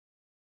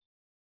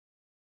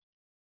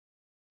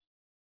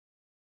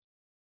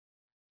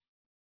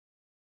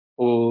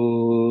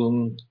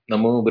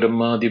नमो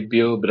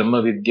ब्रह्मादिभ्यो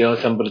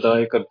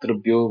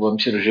ब्रह्मविद्यासम्प्रदायकर्तृभ्यो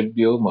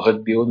वंशऋषिभ्यो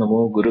महद्भ्यो नमो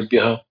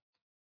गुरुभ्यः।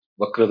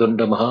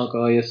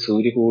 वक्रतुण्डमहाकाय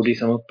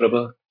सूर्यकोटिसमप्रभ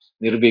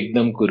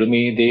निर्विघ्नं कुरु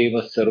मे देव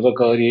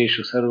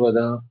सर्वकार्येषु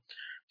सर्वदा।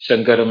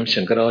 शङ्करं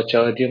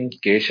शङ्कराचार्यं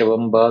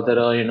केशवं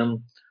बादरायणं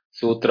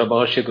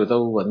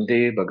सूत्रभाष्यकृतौ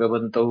वन्दे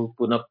भगवन्तौ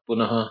पुनः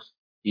पुनः।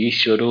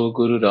 ईश्वरो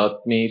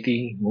गुरुरात्मेति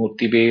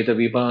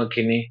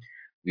मूर्तिभेदविभागिने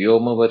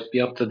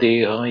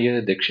व्योमवद्व्याप्तदेहाय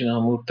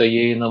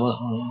दक्षिणामूर्तये नमः।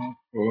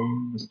 ओम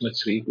अस्मत्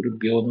श्री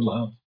गुरुभ्यो नमः।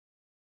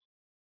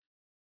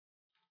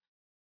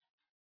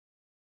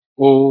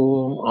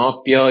 ओम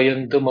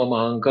आप्यायन्तु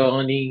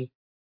ममाङ्गानि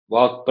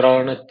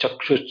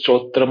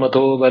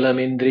वाक्प्राणचक्षुश्रोत्रमथो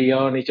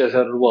बलमिन्द्रियाणि च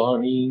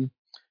सर्वाणि।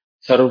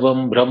 सर्वं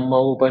ब्रह्म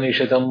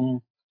उपनिषदं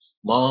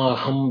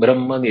माहं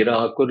ब्रह्म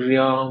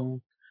निराकुर्याम्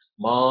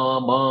मा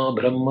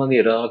ब्रह्म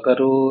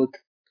निराकरोत्।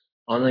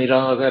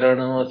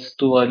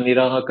 अनिराकरणास्तु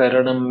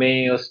अनिराकरणं मे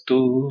अस्तु।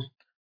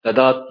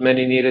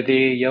 तदात्मनि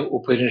निरतेय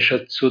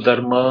उपनिषत्सु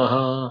धर्माः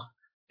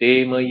ते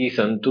मयि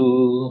सन्तु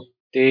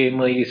ते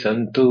मयि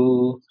सन्तु।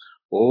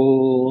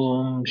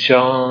 ओम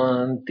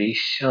शांति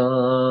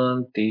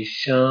शांति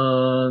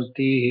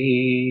शांति.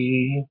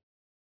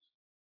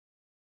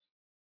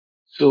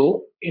 So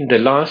in the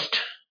last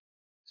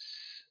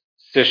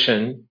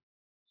session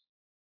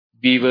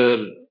we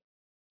were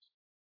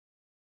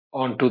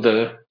on to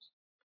the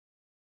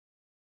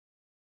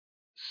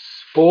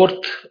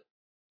fourth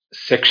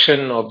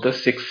section of the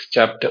sixth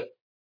chapter,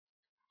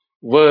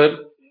 where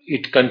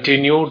it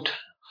continued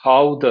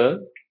how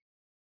the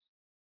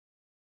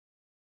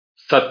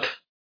Sat,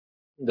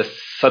 the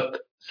Sat,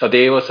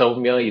 Sadeva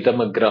Saumya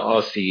Idamagra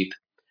Asid,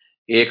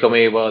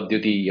 Ekameva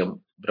Advitiyam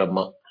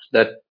Brahma,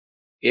 that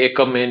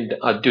Ekam and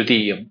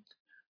Advitiyam,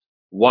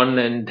 one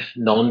and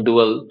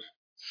non-dual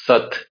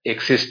Sat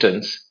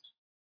existence,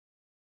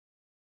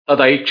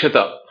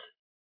 Adaikshata,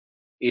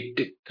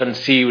 it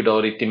conceived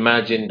or it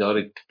imagined or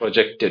it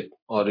projected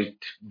or it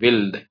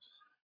willed.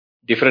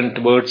 Different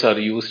words are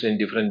used in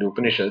different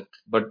Upanishads,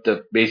 but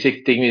the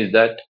basic thing is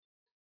that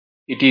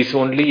it is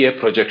only a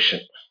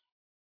projection.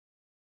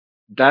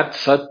 That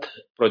Sat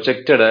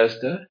projected as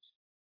the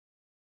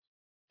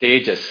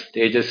Tejas.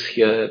 Tejas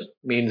here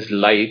means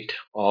light,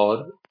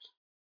 or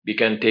we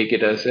can take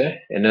it as a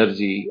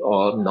energy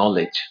or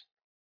knowledge.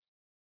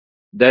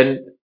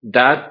 Then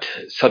that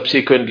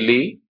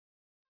subsequently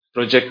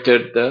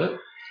projected the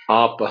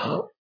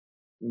Apaha,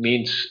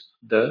 means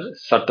the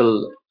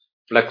subtle,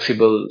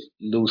 flexible,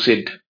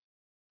 lucid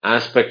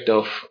aspect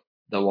of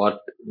the what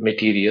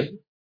material.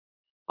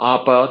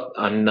 Apa,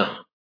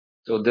 Anna.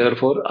 So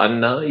therefore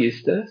Anna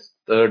is the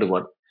third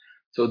one.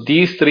 So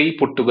these three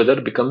put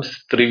together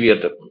becomes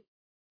Trivyadam.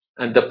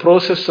 And the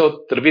process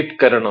of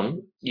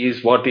Trivitkaranam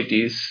is what it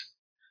is,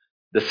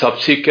 the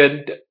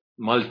subsequent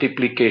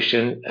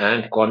multiplication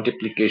and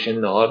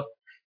quantiplication, or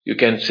you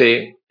can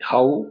say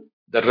how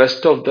the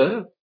rest of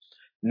the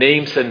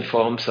names and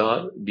forms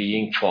are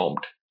being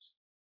formed.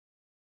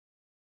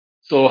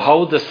 So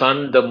how the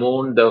sun, the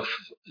moon, the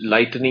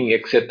lightning,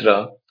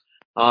 etc.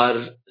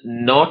 are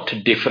not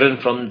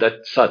different from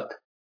that Sat,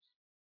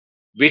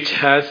 which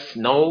has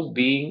now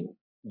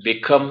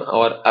become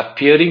or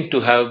appearing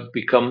to have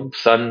become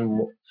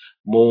sun,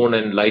 moon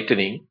and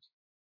lightning.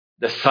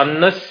 The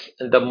sunness,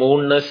 the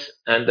moonness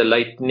and the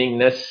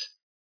lightningness,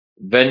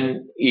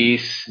 when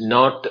is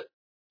not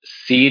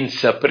seen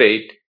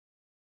separate,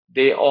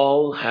 they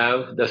all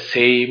have the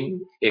same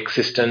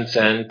existence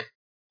and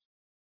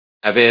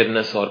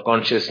awareness or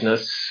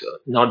consciousness,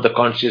 not the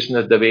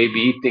consciousness the way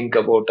we think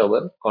about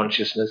our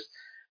consciousness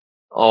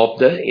of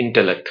the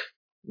intellect.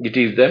 It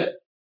is the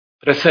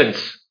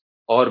presence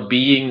or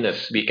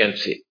beingness, we can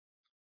say.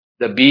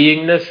 The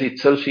beingness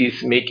itself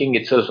is making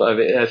itself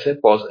aware as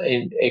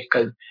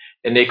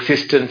an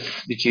existence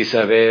which is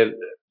aware,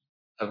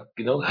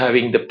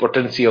 having the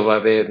potency of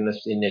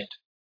awareness in it,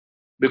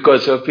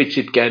 because of which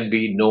it can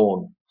be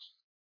known.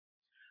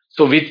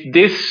 So with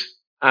this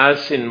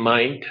as in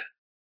mind,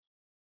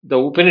 the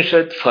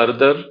Upanishad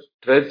further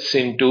treads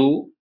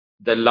into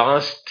the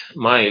last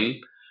mile,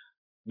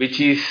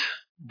 which is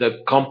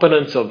the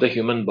components of the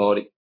human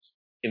body.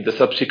 In the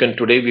subsequent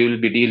today, we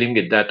will be dealing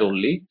with that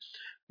only.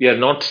 We are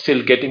not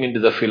still getting into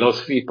the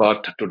philosophy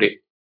part today.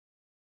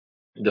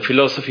 The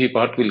philosophy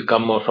part will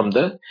come from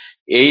the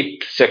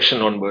 8th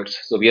section onwards.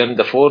 So we are in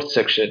the 4th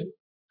section.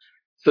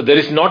 So there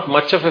is not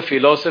much of a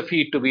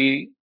philosophy to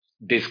be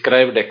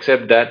described,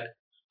 except that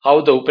how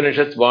the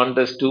Upanishads want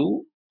us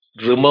to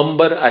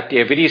remember at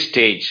every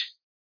stage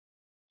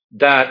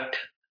that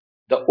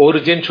the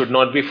origin should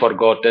not be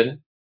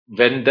forgotten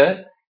when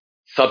the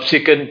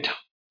subsequent,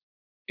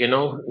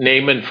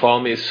 name and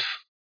form is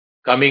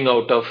coming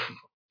out of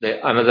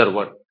the another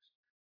one.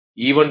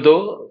 Even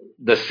though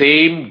the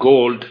same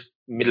gold,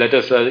 let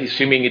us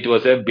assuming it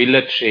was a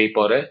billet shape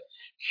or a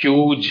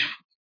huge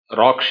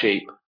rock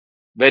shape,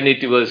 when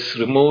it was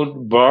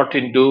removed, brought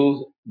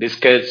into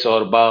diskettes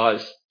or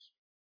bars,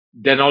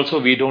 then also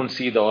we don't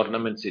see the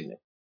ornaments in it.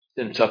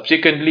 Then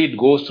subsequently it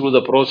goes through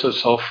the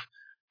process of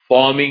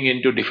forming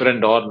into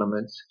different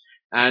ornaments,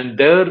 And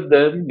there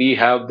then we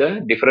have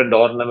the different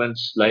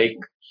ornaments like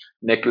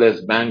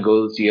necklace,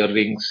 bangles,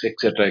 earrings,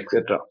 etc.,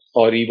 etc.,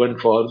 or even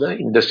for the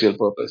industrial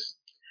purpose.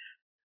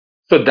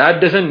 So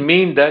that doesn't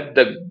mean that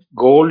the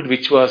gold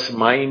which was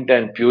mined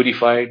and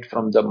purified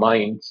from the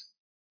mines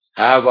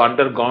have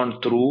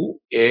undergone through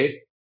a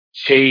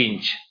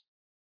change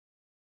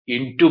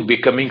into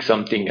becoming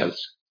something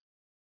else.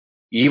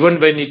 Even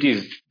when it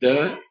is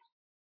the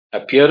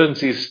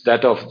appearance is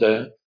that of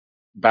the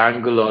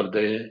bangle or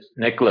the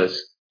necklace,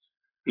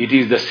 it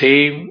is the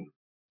same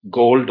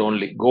gold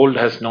only. Gold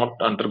has not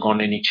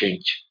undergone any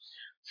change.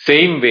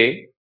 Same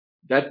way,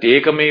 that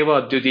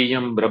Ekameva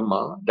Advitiyam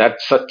Brahma, that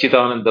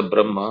Satchitananda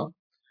Brahma,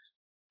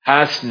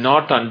 has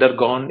not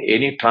undergone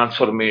any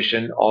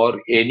transformation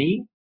or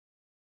any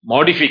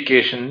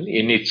modification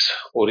in its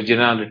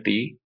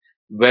originality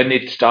when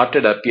it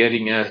started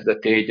appearing as the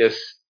Tejas,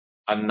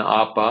 Anna,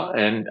 Apa,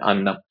 and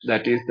Annam.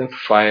 That is the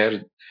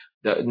fire,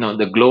 the no,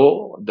 the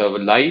glow, the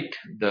light,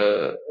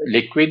 the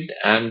liquid,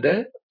 and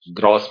the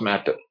gross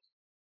matter.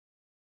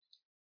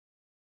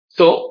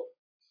 So,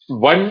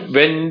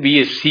 when we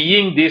are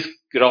seeing this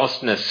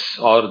grossness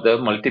or the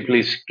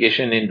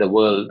multiplication in the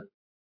world,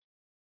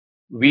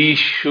 we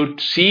should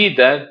see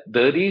that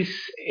there is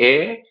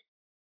a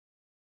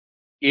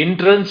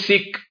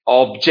intrinsic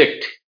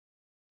object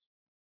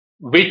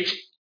which,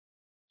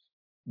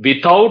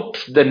 without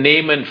the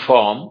name and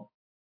form,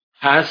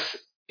 has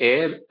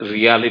a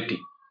reality.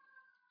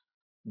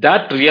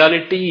 That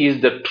reality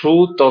is the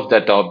truth of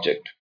that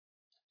object.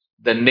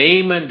 The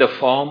name and the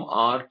form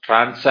are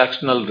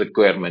transactional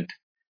requirement.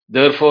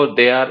 Therefore,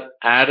 they are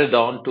added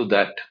on to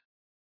that.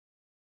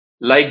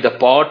 Like the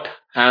pot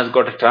has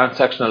got a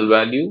transactional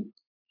value,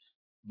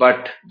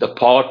 but the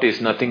pot is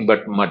nothing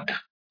but mud.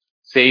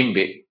 Same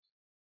way.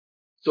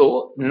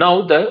 So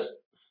now the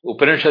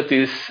Upanishad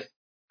is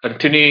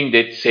continuing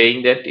that,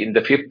 saying that in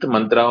the fifth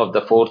mantra of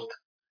the fourth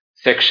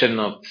section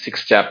of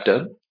sixth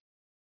chapter,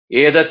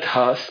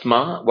 Edatha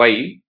sma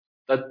vai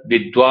tat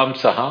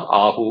vidvamsaha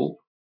ahu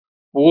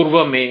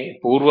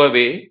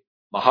purvave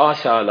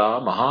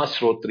mahashala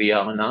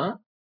mahasrotriyana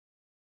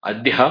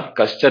adhya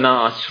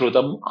kaschana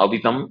ashrutam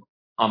avitam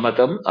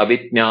amatam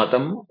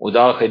avijnatam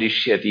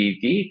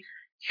udaharishyatiti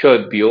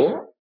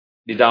hyodhyo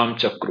vidam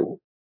chakru.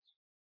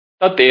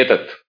 Tat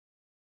etat.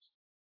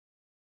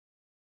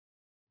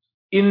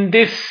 In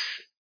this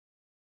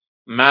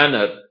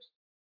manner,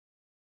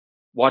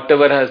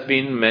 whatever has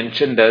been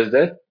mentioned as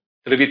the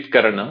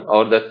Trivitkarana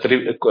or the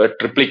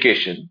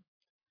triplication,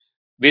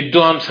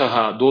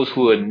 Vidwamsaha, those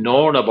who have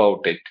known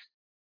about it,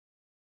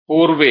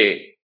 Purve,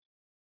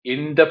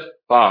 in the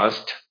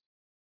past,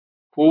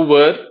 who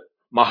were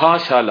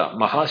Mahashala.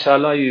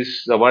 Mahashala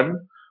is the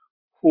one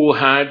who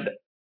had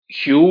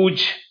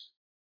huge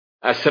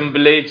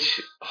assemblage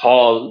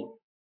hall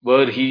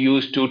where he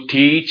used to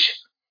teach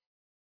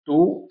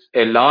to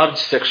a large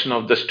section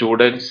of the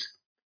students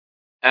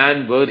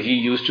and where he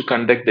used to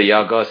conduct the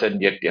yagas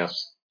and yagyas.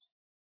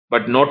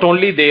 But not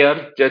only they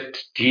are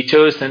just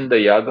teachers and the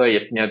yaga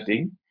yajna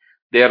thing,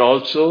 they are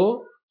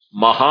also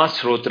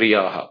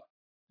mahasrotriyaha.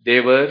 They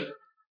were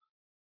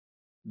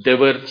they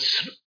were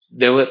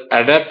they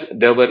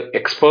were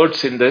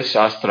experts in the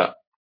shastra.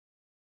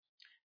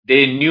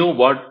 They knew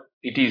what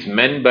it is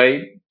meant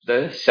by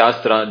the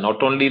shastra,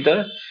 not only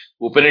the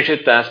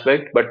Upanishad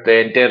aspect, but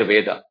the entire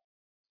Veda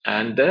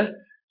and the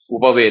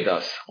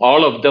Upavedas.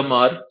 All of them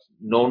are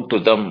known to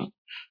them.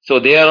 So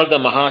they are the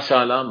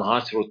Mahashala,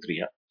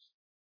 Mahasrotriya.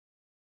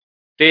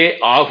 Te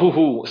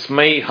ahuhu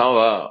smai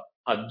hava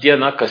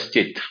adyana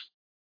kaschit.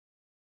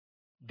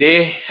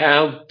 They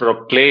have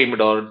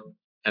proclaimed or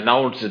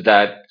announced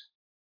that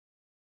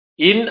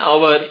in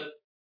our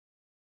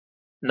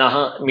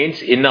naha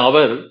means in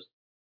our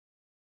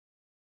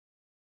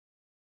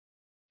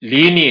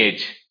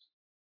lineage,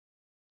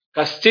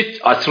 kaschit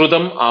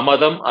asrudam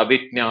amadam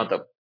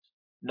avijnatam.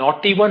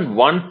 Not even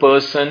one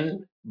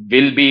person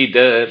will be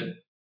there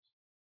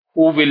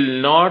who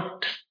will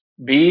not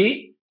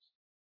be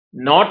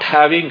not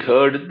having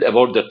heard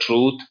about the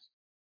truth,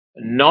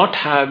 not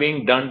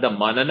having done the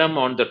mananam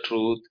on the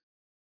truth,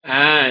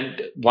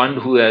 and one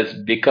who has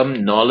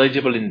become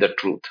knowledgeable in the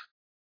truth.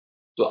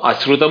 So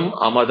asrutam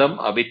amadam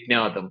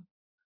avijnadam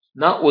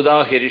na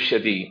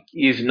udahirishyati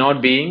is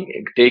not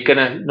being taken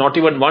as, not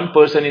even one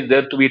person is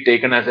there to be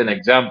taken as an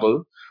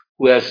example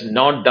who has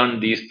not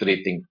done these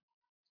three things.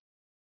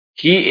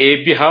 He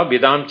ebhya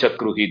vidam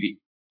chakruhidi.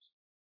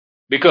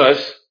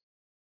 Because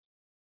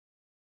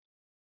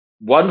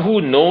one who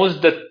knows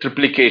the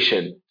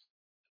triplication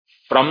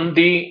from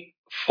the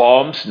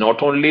forms,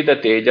 not only the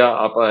Teja,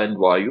 Apa, and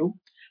Vayu,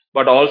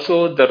 but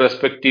also the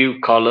respective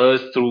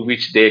colors through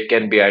which they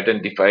can be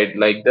identified,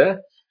 like the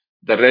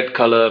red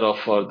color of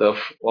for the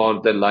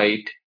or the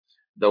light,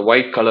 the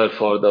white color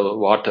for the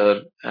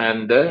water,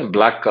 and the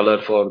black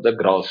color for the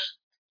grass.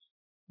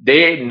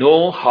 They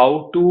know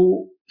how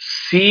to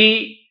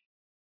see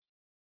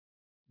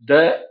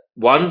the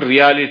one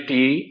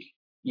reality,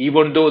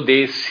 even though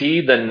they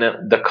see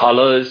the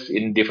colors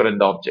in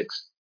different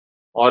objects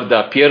or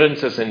the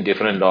appearances in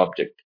different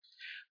objects.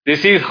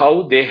 This is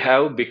how they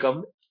have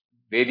become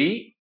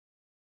very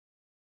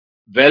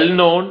well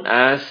known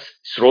as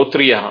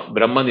Shrotriya,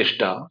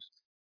 Brahmanishta,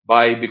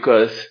 by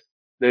because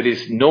there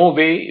is no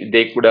way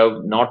they could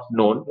have not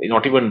known,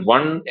 not even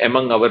one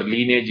among our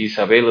lineage is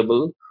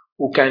available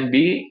who can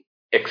be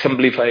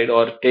exemplified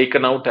or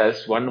taken out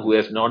as one who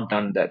has not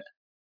done that.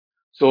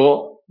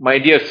 So, my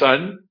dear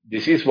son,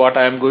 this is what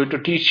I am going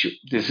to teach you.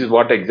 This is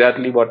what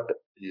exactly what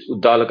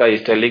Uddalaka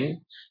is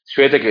telling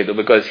Shvetaketu,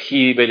 because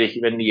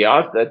when he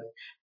asked that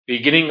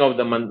beginning of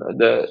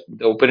the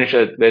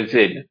Upanishad, well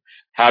said,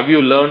 have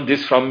you learned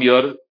this from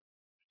your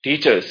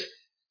teachers?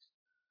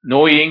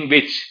 Knowing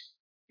which,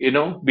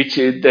 which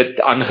is that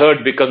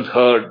unheard becomes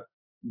heard,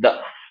 the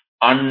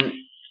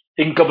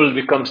unthinkable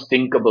becomes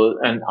thinkable,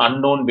 and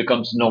unknown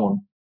becomes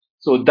known.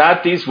 So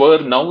that is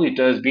where now it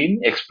has been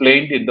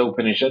explained in the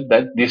Upanishad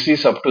that this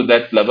is up to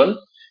that level,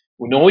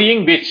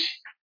 knowing which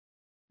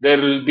there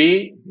will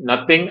be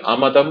nothing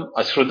amatam,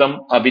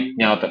 asrutam,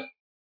 abhijnata.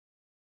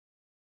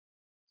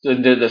 So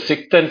the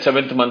sixth and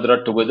seventh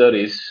mantra together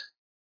is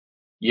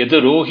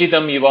Yadu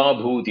iva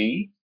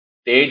bhuti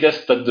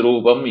tejas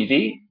tadrupam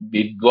iti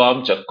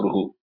vidvam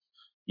chakruhu.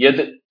 यद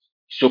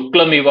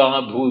शुक्लमिव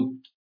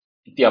भूत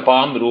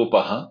इत्यपाम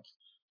रूपः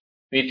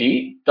इति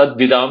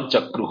तद्विदाम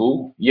चक्रुः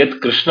यद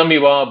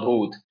कृष्णमिव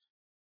भूत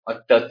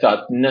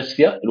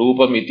तत्तन्नस्य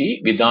रूपमिति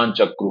विदां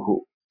चक्रुः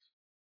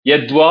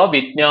यद्वा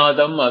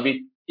विज्ञातम अवि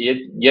यद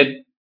यद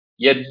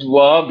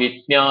यद्वा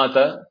विज्ञात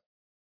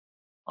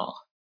आ,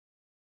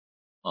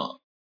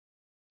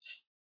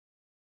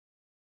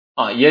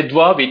 आ,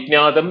 यद्वा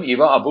विज्ञातम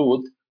इव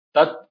अभूत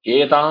तत्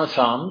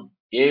एतासाम्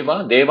एव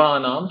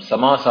देवानां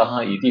समासः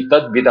इति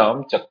तद्विदां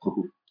चक्रुः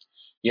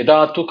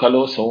यदा तु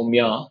खलो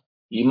सौम्या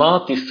इमा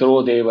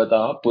तिस्रो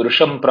देवता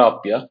पुरुषं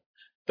प्राप्य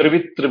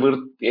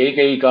त्रिवित्रिवृत्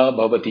एकैका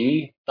भवति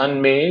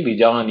तन्मे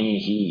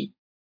विजानीहि.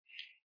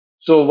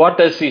 So what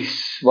does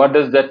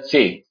that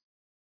say?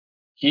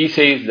 He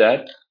says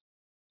that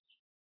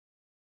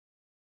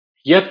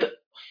yat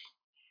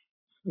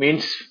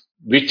means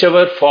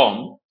whichever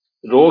form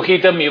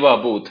rohitam iva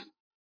abhut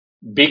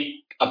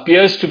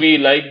appears to be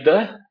like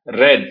the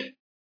red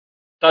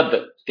tad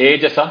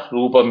tejasa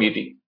rupam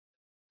iti.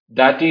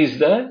 That is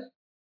the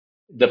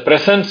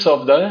presence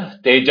of the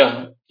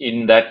teja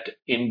in that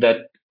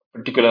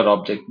particular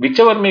object,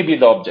 whichever may be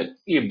the object.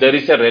 If there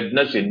is a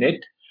redness in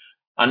it,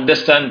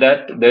 understand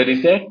that there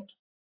is a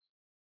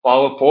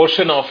power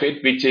portion of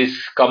it which is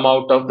come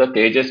out of the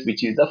tejas,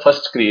 which is the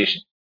first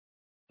creation.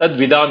 That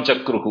Vidan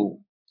Chakruhu.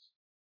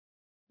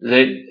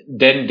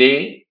 Then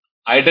they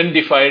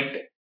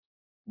identified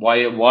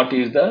what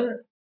is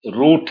the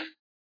root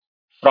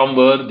from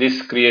where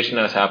this creation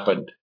has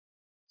happened.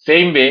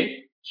 Same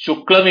way,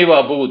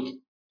 Shuklamiva Bhut,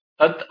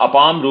 Tat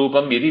Apam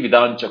Rupam Vidi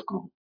Vidan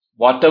Chakru.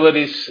 Whatever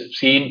is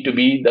seen to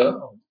be the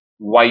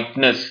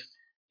whiteness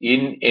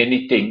in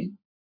anything,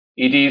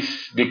 it is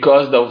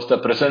because of the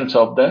presence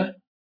of the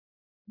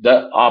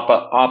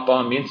apa.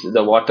 Apa means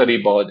the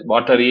watery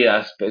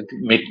aspect,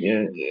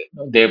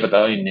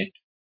 devata in it.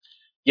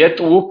 Yat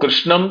u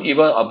Krishnam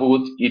iva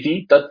abhut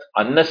iti tat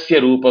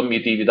annasya rupam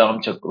iti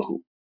vidam chakruhu.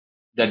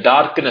 The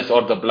darkness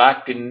or the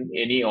black in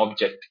any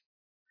object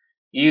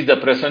is the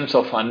presence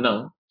of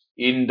Anna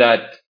in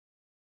that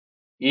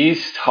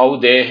is how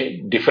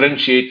they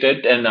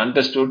differentiated and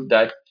understood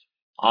that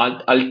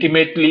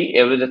ultimately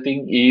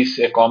everything is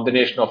a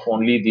combination of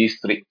only these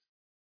three.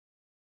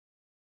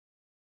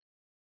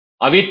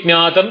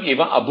 Avijñātam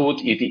iva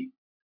abhut iti.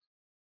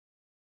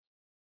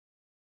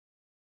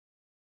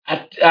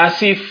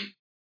 As if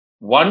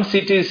once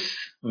it is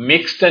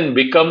mixed and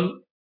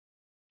become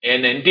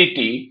an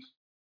entity,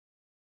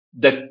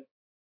 that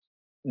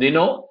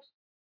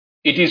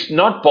it is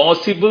not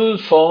possible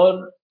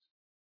for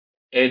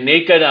a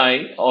naked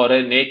eye or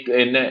an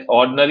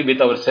ordinary with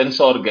our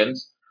sense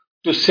organs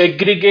to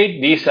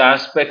segregate these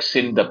aspects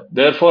in them.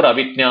 Therefore,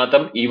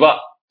 avijñātam iva,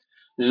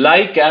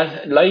 like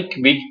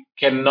we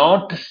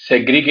cannot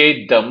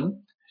segregate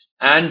them,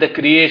 and the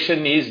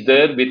creation is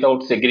there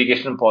without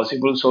segregation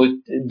possible. So it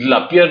will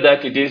appear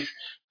that it is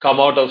come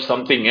out of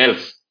something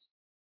else.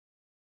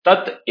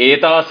 Tat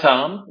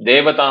etasam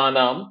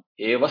devatanam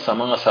eva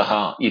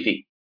samasaha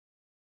iti.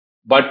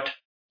 But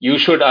they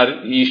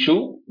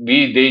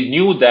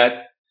knew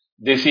that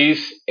this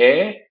is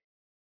a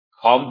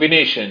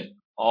combination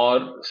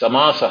or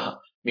samasa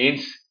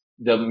means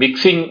the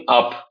mixing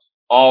up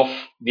of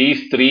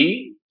these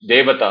three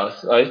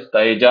devatas, right?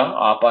 Taija,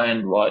 Apa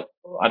and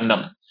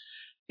Annam,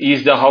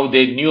 is the how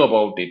they knew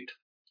about it.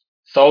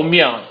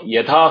 Saumya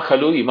yatha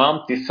khalu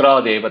imam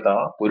tisra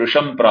devata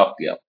purusham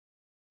prapya.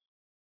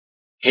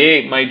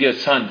 Hey, my dear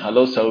son,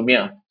 hello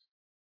Saumya.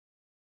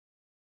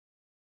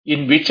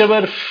 In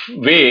whichever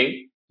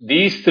way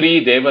these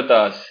three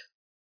devatas,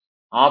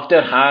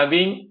 after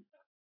having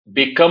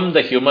become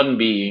the human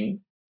being,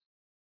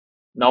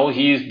 now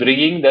he is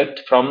bringing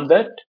that from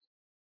that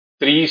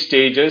three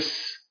stages,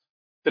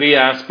 three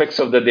aspects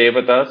of the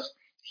devatas.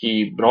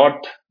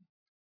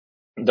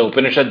 The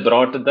Upanishad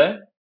brought the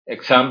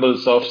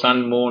examples of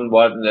sun, moon,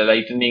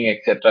 lightning,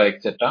 etc.,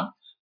 etc.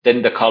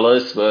 Then the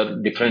colors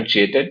were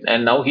differentiated.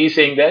 And now he's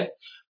saying that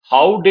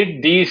how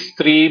did these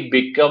three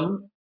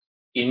become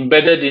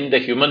embedded in the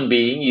human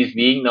being is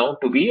being now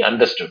to be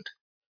understood.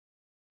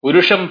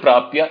 Purusham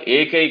prapya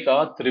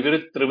ekaika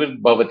trivir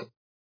bhavati.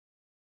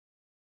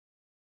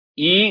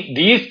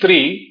 These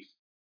three,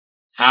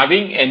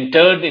 having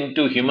entered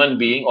into human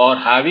being or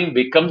having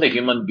become the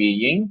human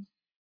being,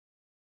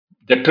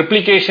 the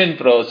triplication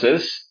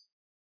process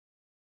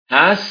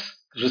has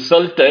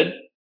resulted,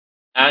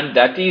 and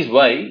that is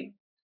why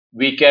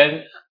we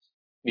can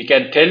we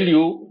can tell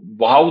you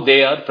how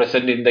they are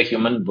present in the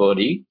human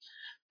body.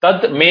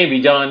 Tad me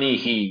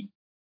vijanihi.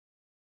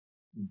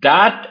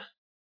 That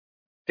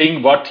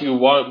thing what you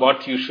want,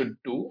 what you should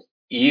do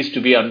is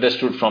to be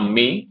understood from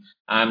me.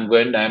 I'm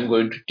going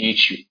to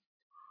teach you.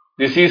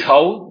 This is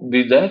how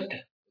the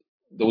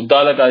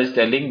Uddalaka is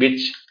telling,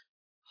 which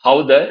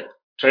how the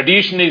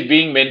tradition is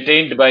being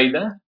maintained by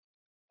the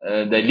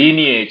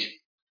lineage,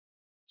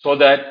 so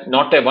that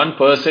not a one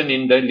person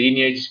in the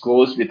lineage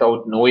goes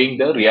without knowing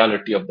the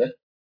reality of the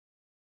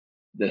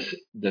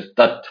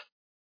tat.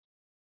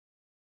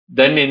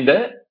 Then in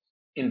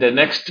the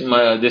next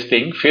this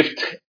thing,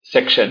 fifth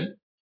section,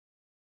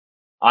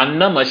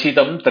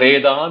 अन्नमशितं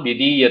त्रेधा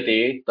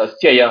विधीयते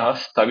तस्य यः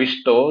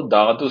स्तविष्टो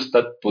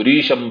धातुस्तत्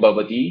पुरीशं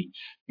भवति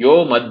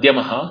यो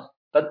मध्यमः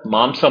तत्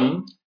मांसं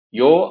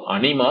यो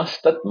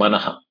animasthat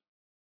manah.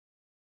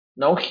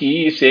 Now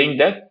he is saying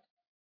that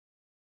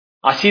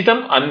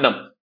ashitam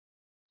annam,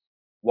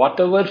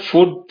 whatever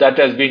food that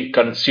has been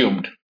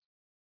consumed,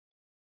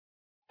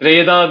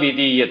 treda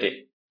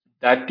vidiyate,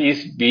 that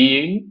is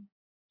being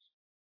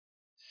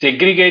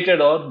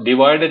segregated or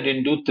divided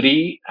into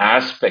three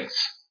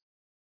aspects.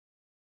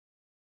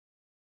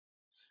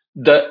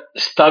 The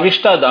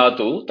stavishta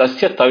dhatu,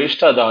 tasya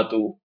stavishta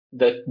dhatu,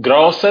 the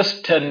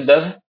grossest and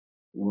the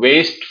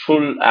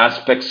wasteful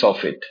aspects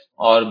of it,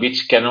 or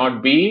which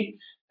cannot be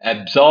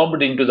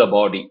absorbed into the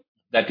body,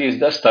 that is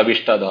the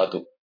stavishta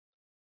dhatu.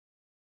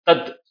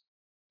 Tad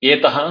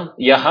etaha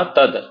yaha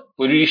tad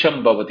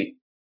purisham bhavati,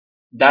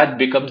 that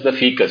becomes the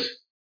fecus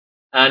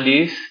and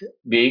is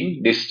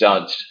being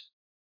discharged.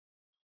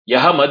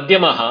 Yaha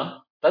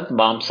madhyamaha tad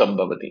mamsam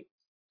bhavati.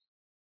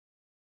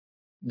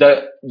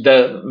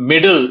 The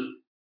middle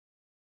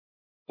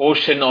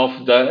portion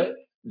of the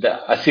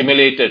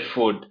assimilated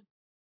food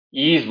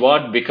is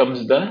what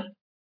becomes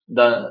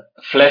the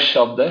flesh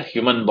of the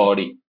human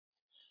body.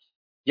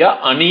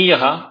 Ya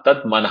aniyaha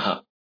tad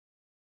manaha.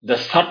 The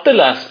subtle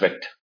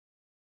aspect,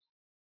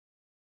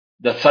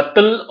 the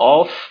subtle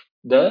of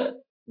the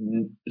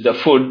the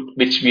food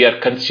which we are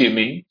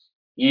consuming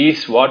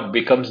is what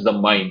becomes the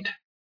mind.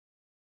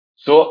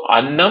 So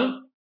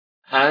annam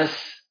has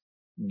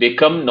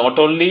become not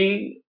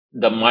only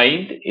the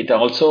mind, it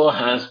also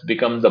has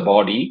become the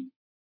body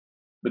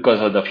because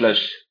of the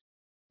flesh.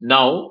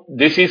 Now,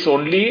 this is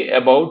only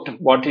about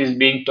what is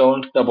being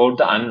told about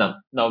the annam.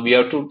 Now, we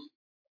have to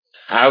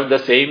have the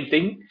same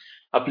thing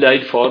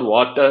applied for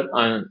water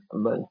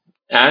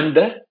and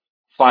the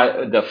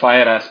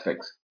fire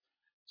aspects.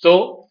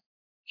 So,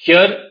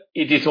 here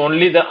it is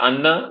only the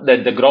anna,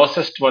 the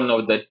grossest one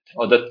of the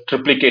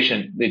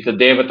triplication with the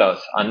devatas,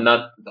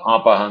 anna,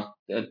 apaha,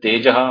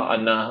 tejaha,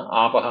 anna,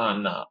 apaha,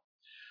 anna.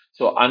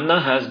 So,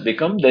 anna has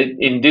become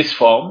in this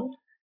form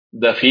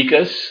the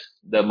fecus,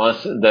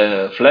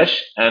 the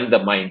flesh, and the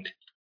mind.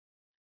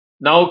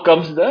 Now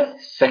comes the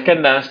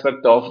second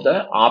aspect of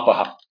the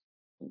apaha,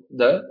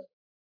 the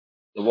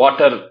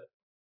water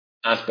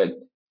aspect.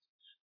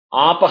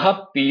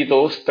 Apaha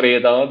pitos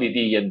treda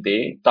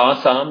vidiyante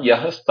tasam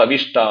yah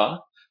stavishta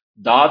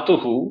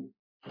dhatuhu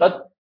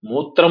tat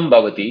mutram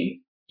bhavati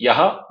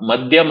yah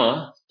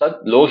madhyama tat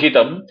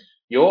lohitam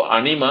yo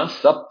anima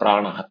sa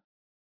pranaha.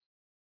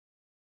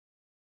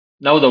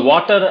 Now the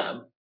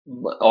water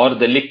or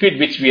the liquid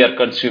which we are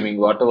consuming,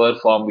 whatever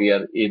form we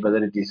are,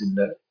 whether it is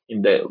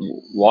in the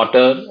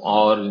water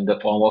or in the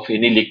form of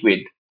any liquid,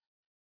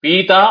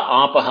 pita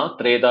apaha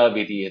treda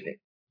vidiyate.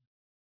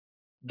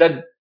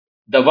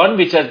 The one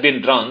which has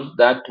been drunk,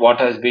 that what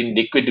has been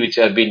liquid which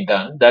has been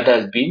done, that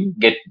is being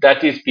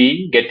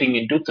getting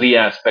into three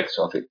aspects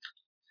of it.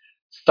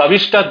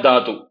 Stavishta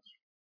dhatu,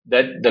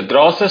 that the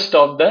grossest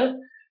of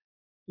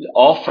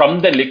from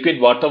the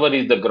liquid, whatever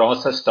is the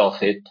grossest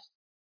of it,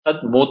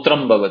 that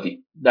mutram bhavati,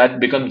 that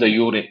becomes the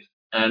urine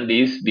and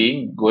is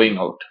being going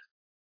out.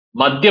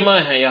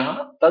 Madhyama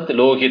hayah tat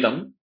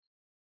lohitam.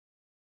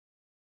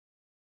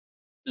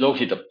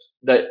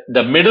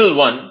 The middle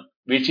one,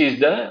 which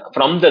is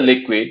from the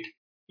liquid,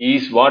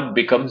 is what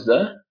becomes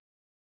the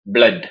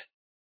blood.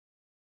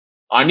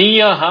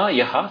 Aniyaha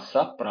yaha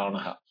sa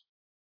pranaha.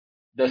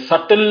 The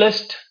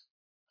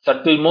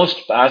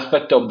subtlemost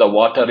aspect of the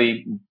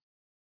watery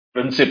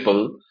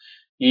principle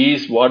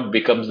is what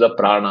becomes the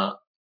prana,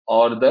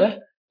 or the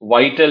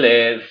vital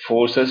air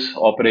forces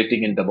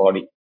operating in the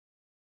body.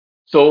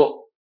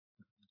 So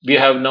we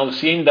have now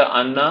seen the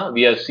anna,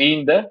 we have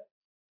seen the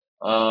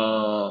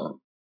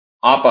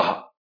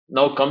apaha.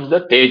 Now comes the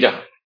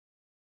teja.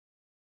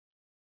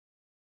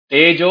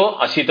 तेजो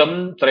अशितं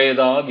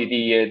त्रेधा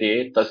विधीयते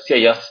तस्य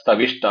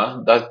यस्तविष्ट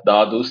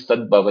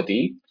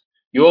दधातुस्तद्भवति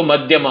यो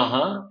मध्यमः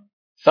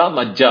स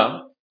मज्जा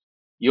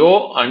यो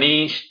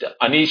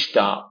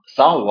अनिष्टा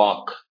सा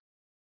वाक्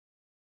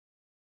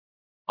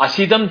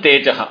अशितं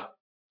तेजः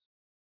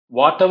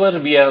whatever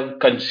we are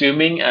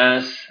consuming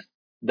as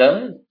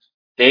the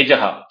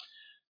tejaha.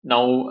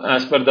 Now,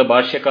 as per the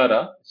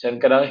Bhashyakara,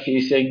 Shankara, he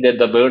is saying that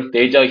the word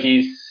teja he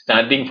is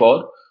standing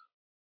for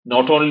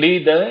not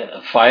only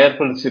the fire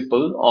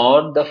principle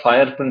or the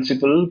fire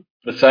principle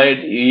preside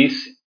is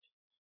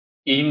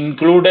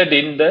included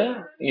in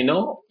the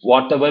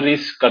whatever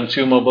is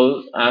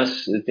consumable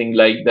as thing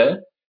like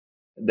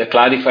the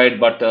clarified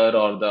butter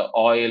or the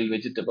oil,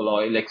 vegetable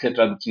oil,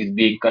 etc., which is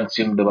being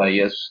consumed by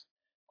us.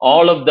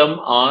 All of them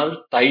are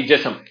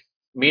taijasam,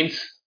 means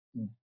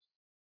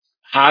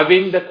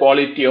having the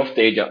quality of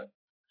teja.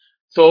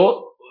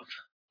 So,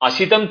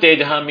 ashitam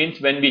teja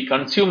means when we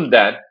consume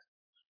that,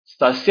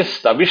 tasya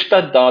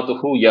stavishta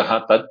dhatuhu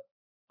yaha tat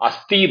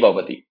asti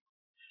bhavati.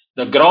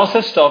 The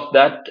grossest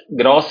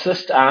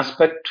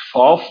aspect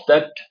of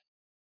that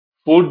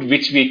food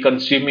which we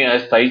consume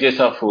as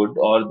taijasa food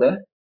or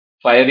the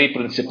fiery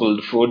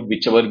principled food,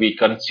 whichever we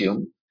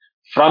consume,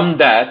 from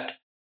that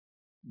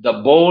the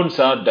bones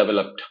are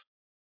developed.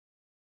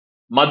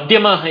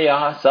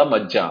 Madhyamahaya sa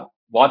majja.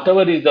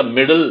 Whatever is the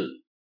middle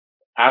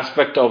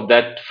aspect of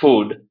that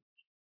food,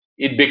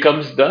 it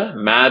becomes the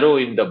marrow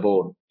in the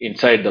bone,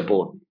 inside the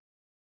bone.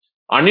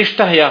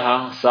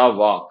 Anishtahyaha sa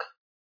vak.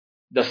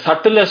 The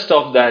subtlest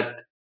of that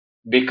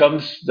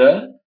becomes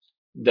the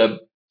the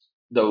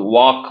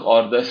walk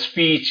or the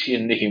speech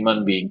in the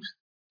human beings.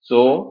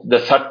 So the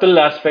subtle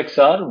aspects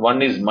are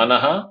one is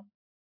manaha,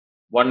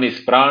 one is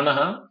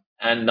pranaha,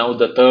 and now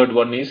the third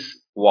one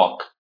is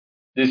walk.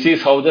 This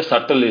is how the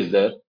subtle is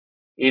there.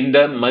 In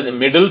the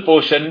middle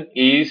portion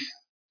is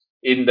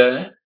in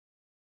the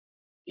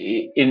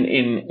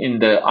in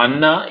the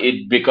anna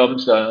it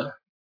becomes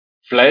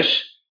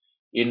flesh.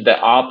 In the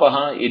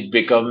apaha it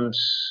becomes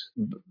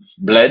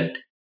blood,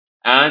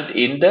 and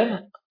in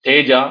the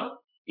teja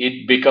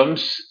it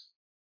becomes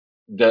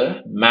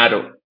the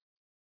marrow.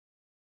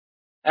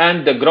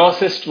 And the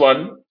grossest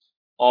one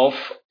of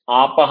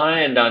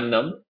apaha and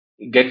annam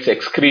gets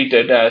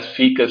excreted as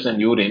fecus and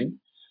urine,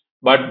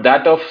 but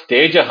that of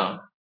tejaha,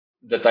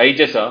 the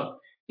taijasa,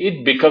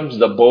 it becomes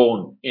the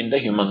bone in the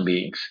human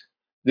beings.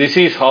 This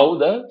is how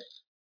the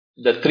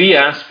three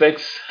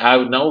aspects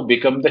have now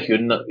become the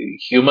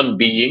human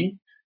being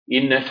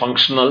in a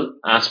functional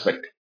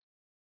aspect.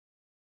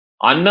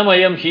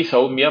 Annamayam hi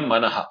saumya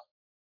manaha.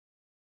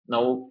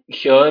 Now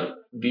here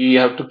we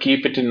have to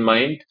keep it in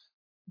mind.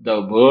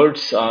 The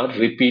words are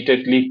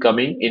repeatedly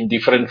coming in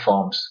different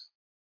forms.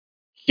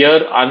 Here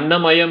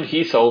Annamayam hi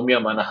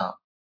saumya manaha.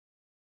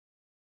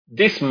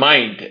 This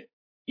mind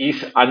is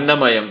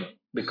Annamayam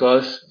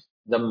because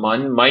the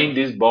mind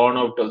is born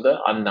out of the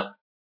Anna.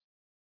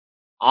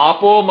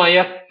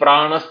 Apomaya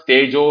pranas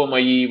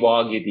tejomayi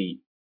vagiti.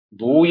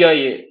 Bhuya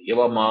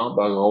evama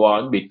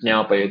bhagavan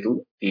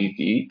vitnyapayatu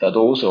iti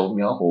tado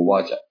saumya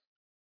hovacha.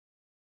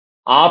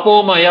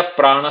 Apomaya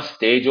pranas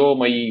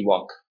tejomayi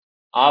vak.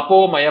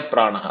 Apomaya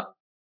pranaha.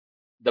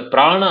 The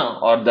prana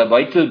or the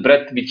vital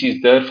breath which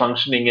is there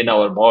functioning in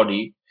our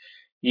body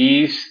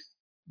is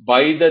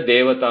by the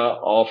devata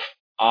of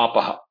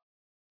apaha.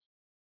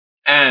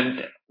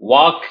 And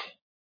vak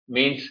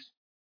means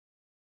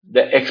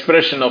the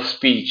expression of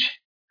speech.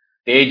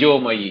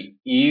 Tejomayi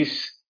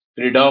is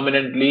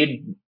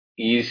predominantly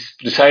is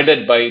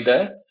presided by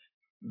the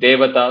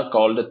devata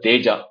called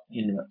Teja.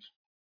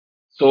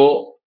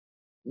 So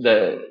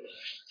the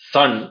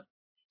sun,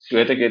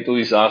 Swetaketu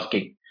is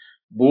asking,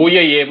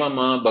 Bhuya eva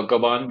ma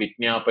bhagavan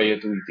vitnyapayatu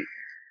iti.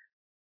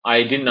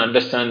 I didn't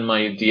understand,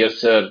 my dear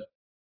sir.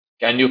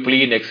 Can you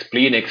please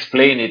explain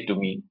it to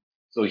me?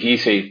 So he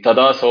says,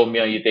 Tada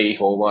Saumya ite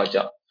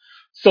hovaja.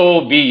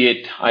 So be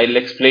it, I'll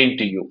explain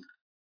to you.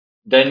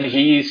 Then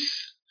he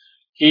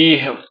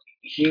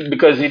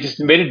because it is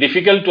very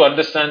difficult to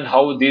understand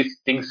how these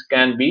things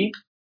can be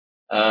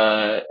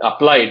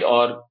applied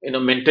or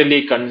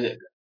mentally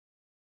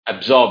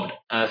absorbed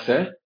as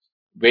a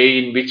way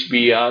in which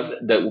we are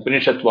the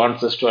Upanishad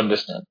wants us to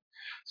understand.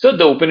 So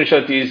the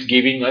Upanishad is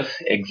giving us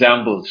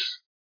examples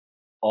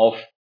of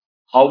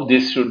how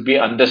this should be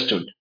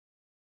understood.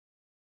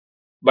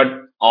 But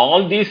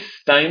all this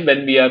time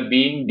when we are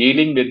being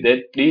dealing with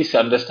it, please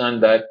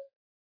understand that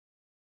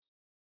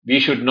we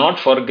should not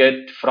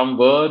forget from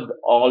where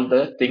all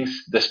the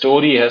things, the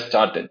story has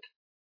started.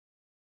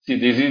 See,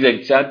 this is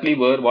exactly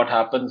where what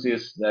happens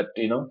is that,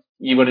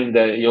 even in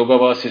the Yoga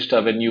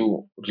Vasishta, when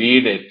you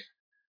read it,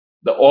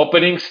 the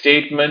opening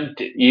statement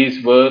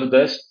is where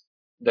the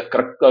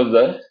crux of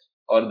the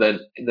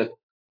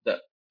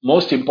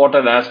most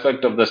important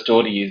aspect of the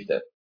story is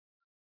there.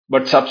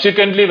 But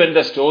subsequently, when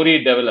the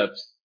story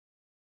develops,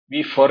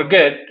 we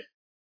forget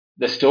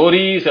the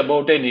story is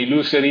about an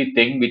illusory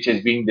thing which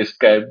is being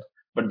described,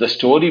 but the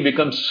story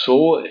becomes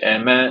so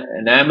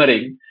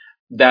enamoring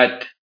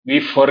that we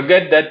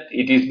forget that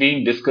it is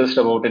being discussed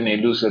about an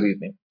illusory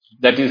thing.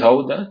 That is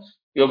how the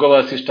Yoga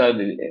Vasishta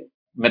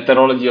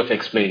methodology of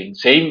explaining.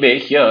 Same way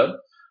here,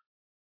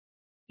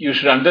 you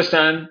should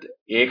understand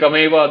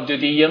Ekameva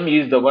Advitiyam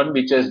is the one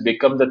which has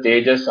become the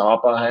Tejas,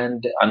 Apa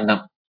and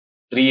Annam.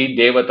 Three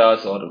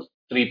devatas or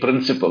three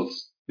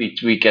principles,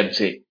 which we can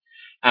say.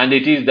 And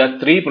it is that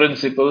three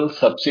principles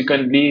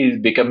subsequently is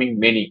becoming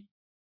many.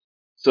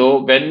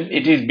 So when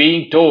it is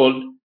being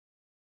told,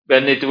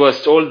 when it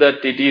was told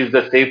that it is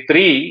the say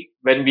three,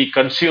 when we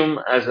consume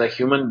as a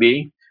human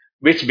being,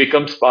 which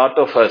becomes part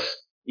of us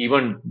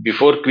even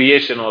before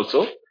creation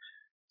also.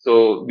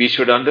 So we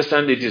should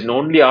understand it is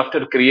only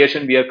after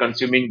creation we are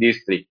consuming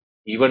these three.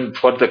 Even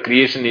for the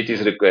creation it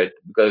is required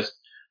because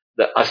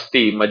the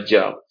asti,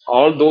 majja,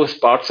 all those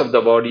parts of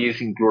the body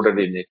is included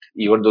in it,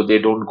 even though they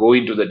don't go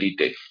into the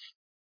detail.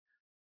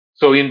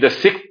 So in the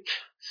sixth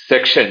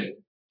section,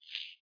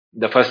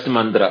 the first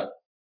mantra,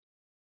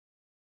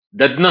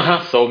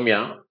 Dadnaha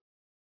Saumya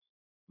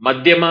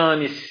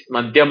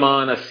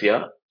मध्यमानस्य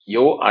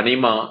यो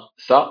अणिमा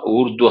स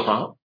ऊर्ध्वः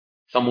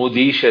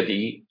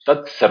समुदीशति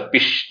तत्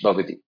सर्पिष्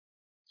भवति.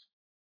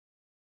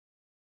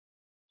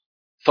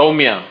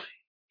 Saumya,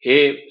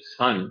 hey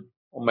son,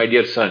 oh my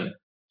dear son,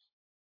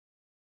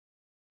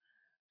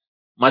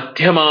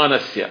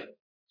 Madhyamanasya.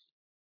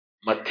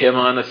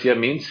 Madhyamanasya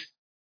means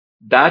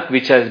that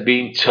which has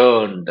been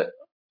churned.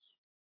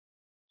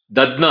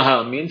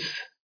 Dadnaha means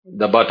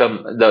the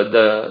bottom,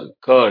 the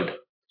curd.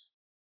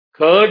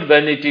 Curd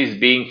when it is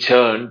being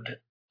churned,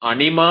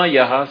 anima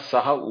yaha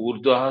saha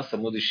urdhaha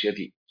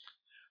samudishyati.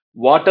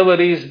 Whatever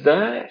is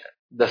the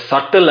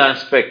subtle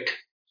aspect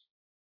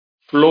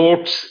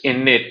floats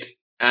in it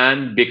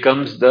and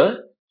becomes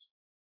the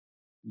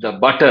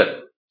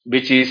butter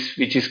which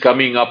is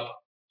coming up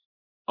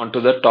onto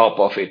the top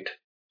of it.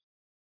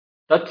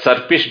 That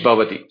sarpish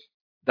bhavati.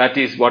 That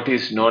is what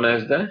is known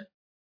as the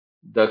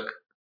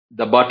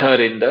the butter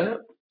in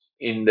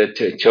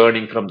the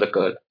churning from the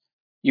curd.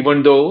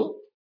 Even though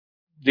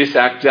this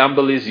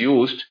example is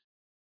used,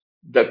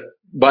 the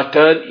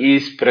butter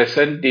is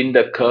present in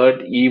the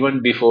curd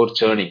even before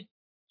churning.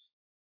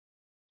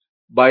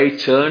 By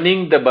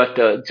churning the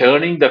butter,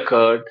 churning the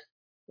curd,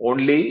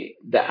 only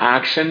the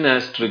action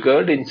has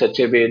triggered in such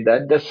a way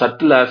that the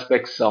subtle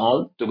aspects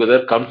all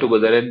together come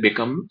together and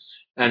become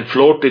and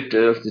float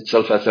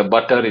itself as a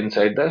butter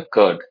inside the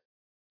curd.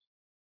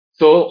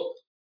 So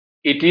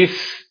it is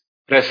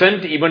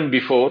present even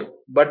before,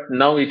 but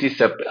now it is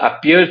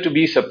appears to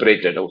be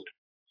separated out.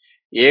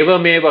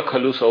 Evameva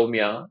khalu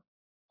saumya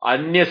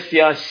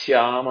anyasya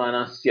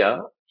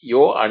shyamanasya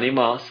yo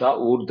anima sa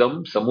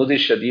urdam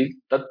samudishadi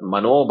tat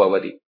mano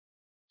bhavati.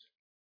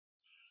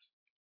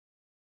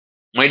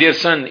 My dear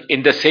son,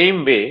 in the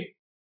same way,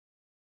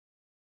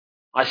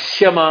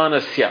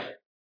 asyamanasya,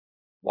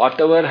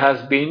 whatever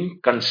has been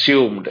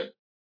consumed,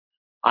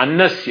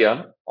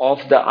 annasya, of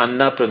the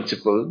anna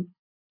principle,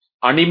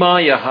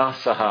 animayaha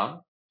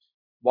saha,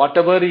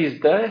 whatever is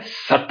the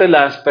subtle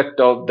aspect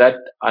of that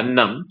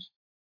annam,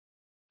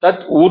 that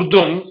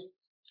urdhvam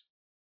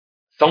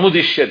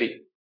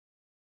samudishyati,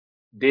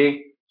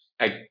 they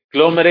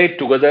agglomerate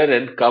together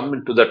and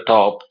come to the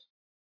top,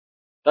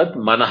 that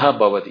manaha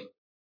bhavati.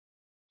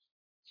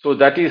 So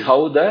that is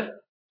how the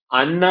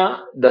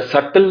anna, the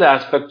subtle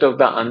aspect of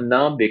the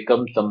anna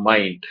becomes the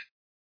mind.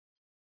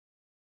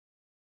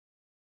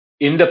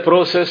 In the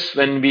process,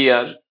 when we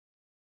are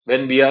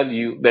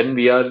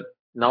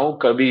now,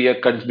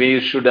 we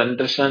should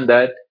understand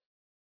that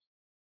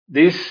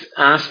these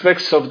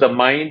aspects of the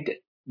mind,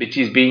 which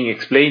is being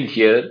explained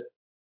here,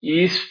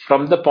 is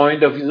from the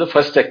point of view the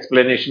first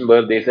explanation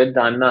where they said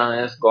the anna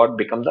has got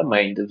become the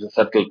mind, is a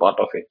subtle part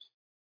of it.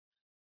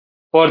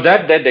 For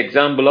that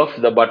example of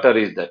the butter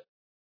is that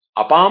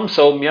apam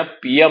saumya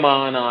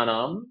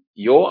piyamananam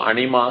yo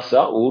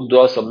animasa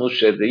urdhva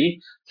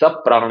samushadi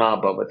sa prana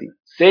bhavati.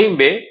 Same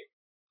way,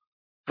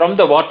 from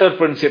the water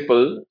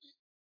principle,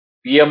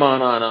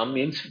 piyamananam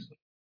means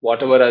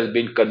whatever has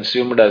been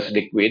consumed as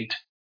liquid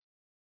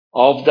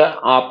of the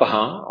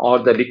apaha or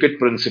the liquid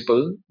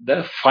principle,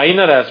 the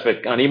finer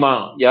aspect,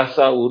 anima,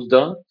 yasa,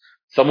 urdha,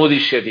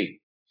 samudishyati,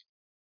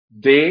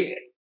 they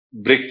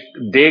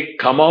they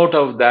come out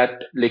of that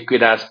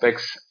liquid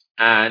aspects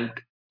and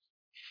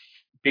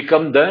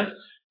become the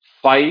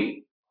five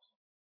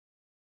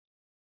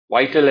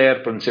vital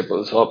air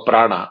principles or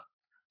prana.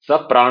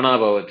 Sa prana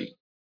bhavati.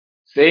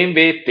 Same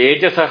way,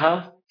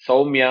 tejasaha,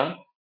 saumya,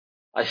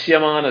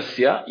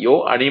 asyamanasya,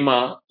 yo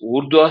anima,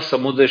 urdhva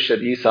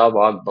samudishyati sa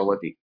vag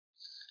bhavati.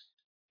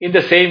 In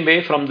the same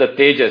way, from the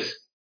tejas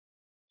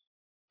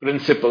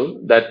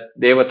principle, that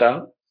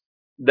devata,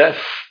 the,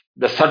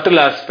 the subtle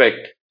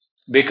aspect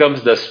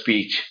becomes the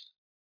speech.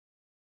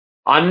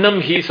 Annam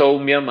hi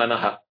saumya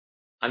manaha.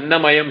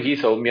 Annamayam hi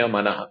saumya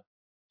manaha.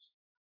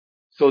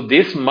 So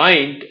this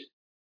mind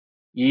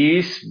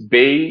is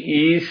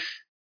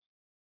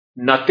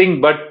nothing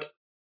but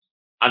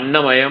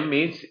annamayam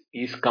means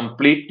is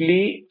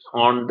completely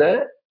on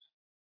the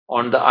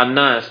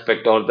anna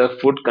aspect or the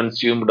food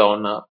consumed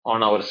on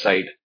our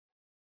side.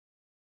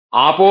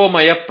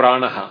 Apomaya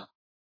pranaha.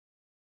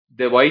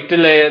 The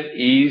vital air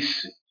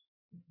is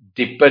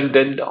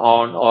dependent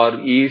on or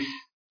is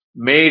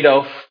made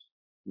of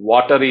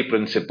watery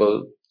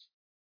principle.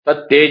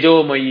 Tat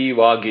tejomayi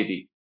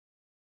vagiri.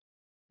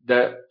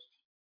 The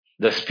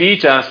the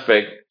speech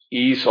aspect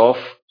is of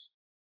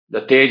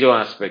the tejo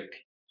aspect.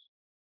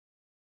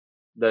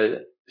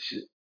 The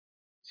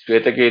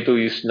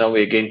Shvetaketu is now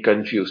again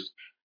confused.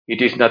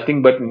 It is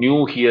nothing but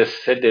new he has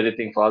said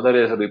anything. Father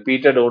has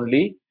repeated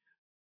only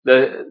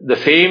the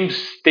same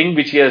thing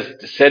which he has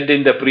said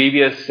in the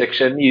previous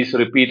section is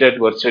repeated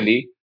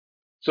virtually.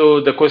 So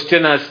the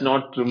question has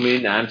not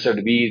remained answered.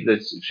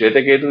 The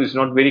Shvetaketu is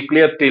not very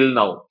clear till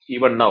now,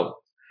 even now.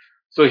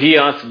 So he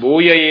asks,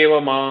 Boya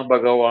eva ma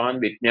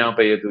bhagavan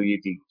vitnyapayatu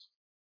iti.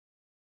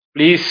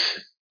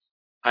 Please,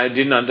 I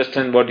didn't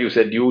understand what you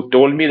said. You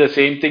told me the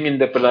same thing in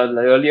the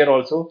earlier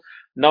also.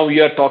 Now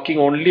you are talking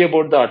only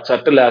about the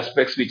subtle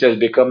aspects which has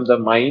become the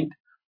mind,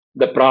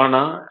 the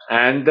prana,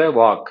 and the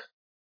vak.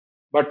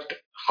 But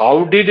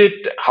how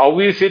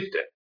is it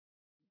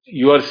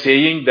you are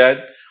saying that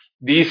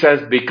these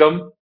has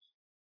become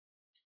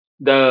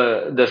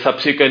the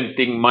subsequent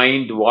thing,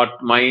 mind,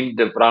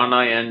 the prana,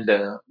 and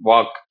the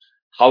vak?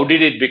 How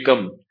did it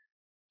become?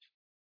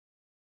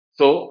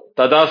 So,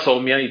 tada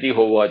saumya iti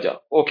hovaja.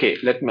 Okay,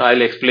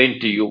 I'll explain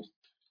to you.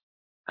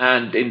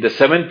 And in the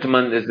seventh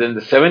month, is in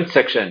the seventh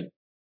section,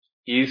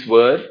 is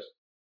where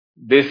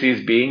this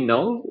is being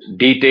now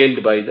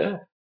detailed by the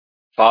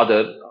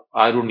father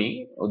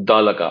Aruni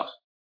Uddalaka.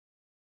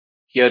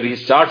 Here he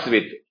starts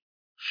with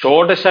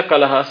Shodasha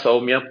Kalaha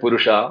Saumya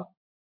Purusha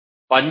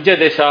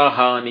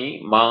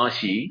Panjadeshahani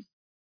Mashi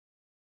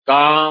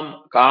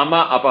Kama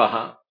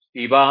Apaha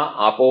Piba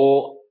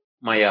Apo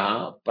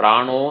Maya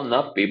Prano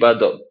Na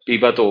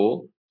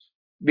Pibato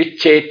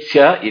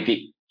Vichetsya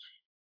Iti.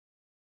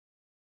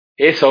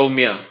 Hey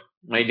Saumya,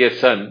 my dear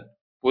son,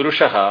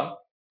 Purushaha,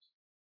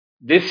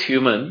 this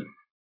human,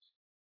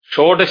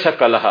 Shodasha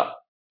Kalaha,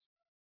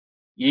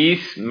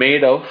 is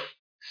made of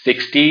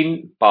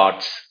 16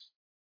 parts.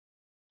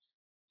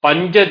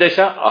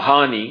 Panjadasha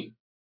Ahani,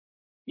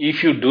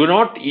 if you do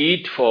not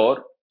eat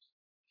for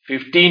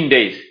 15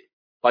 days,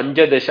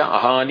 Panjadasha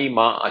Ahani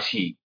Ma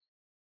Ashi.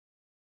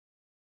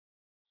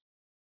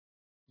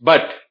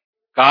 But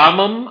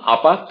Kamam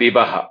Apa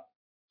Pibaha,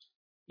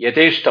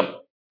 Yateshtam,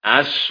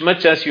 as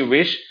much as you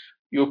wish,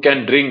 you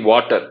can drink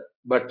water,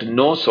 but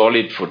no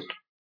solid food,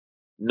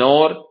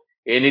 nor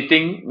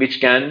anything which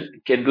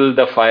can kindle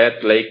the fire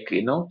like,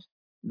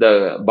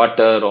 the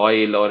butter,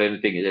 oil or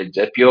anything. It's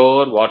a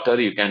pure water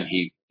you can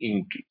eat.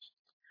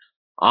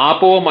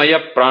 Apo maya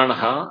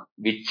pranaha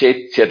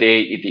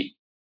vichetsyate iti.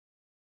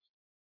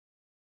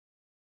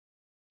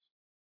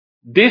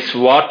 This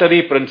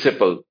watery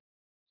principle,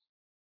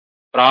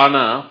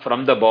 prana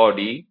from the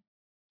body,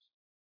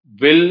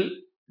 will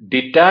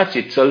detach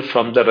itself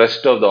from the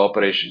rest of the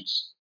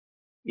operations.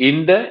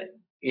 In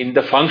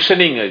the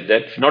functioning is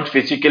that, not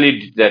physically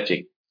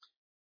detaching.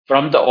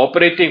 From the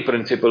operating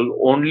principle,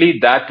 only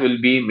that will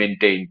be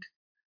maintained.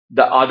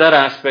 The other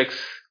aspects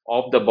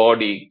of the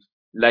body,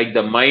 like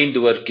the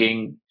mind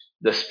working,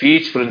 the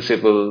speech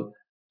principle,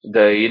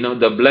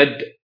 the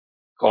blood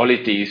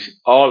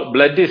qualities, all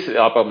blood is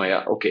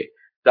apamaya. Okay.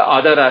 The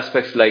other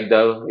aspects like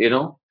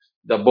the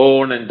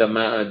bone and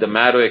the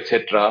marrow,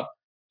 etc.,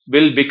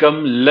 will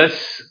become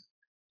less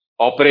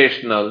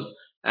operational,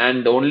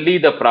 and only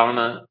the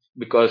prana,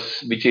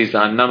 because which is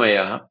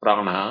annamaya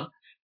prana,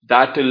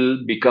 that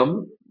will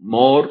become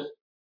more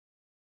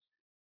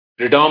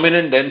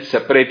predominant and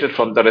separated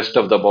from the rest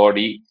of the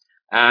body.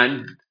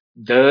 And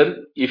there,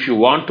 if you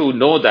want to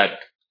know that,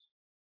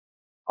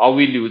 how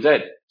will you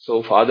that?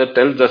 So father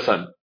tells the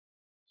son,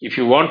 if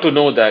you want to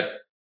know that,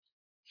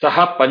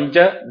 saha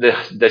panja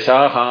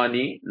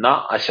dashahani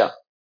na asha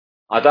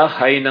ada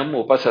hainam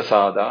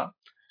upasasada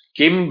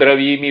kim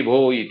bravimi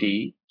bho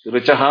iti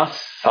ruchaha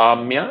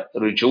samya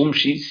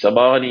ruchumshi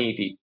sabani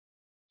iti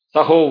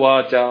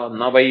sahovacha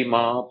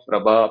navaima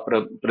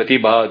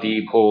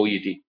pratibhati bho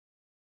iti.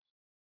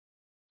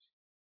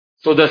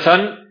 So the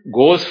son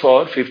goes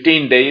for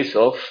 15 days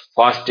of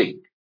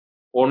fasting,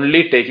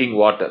 only taking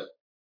water.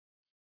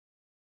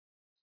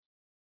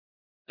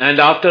 And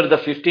after the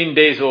 15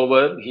 days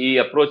over, he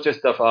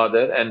approaches the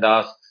father and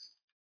asks,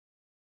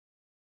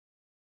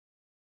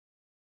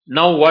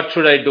 now what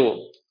should I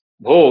do?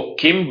 Bho,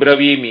 kim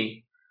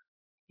bravimi?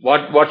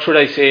 What should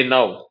I say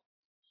now?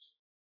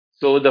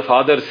 So the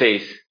father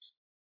says,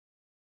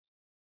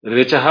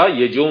 Richaha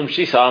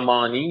yajumshi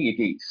samani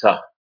iti sa.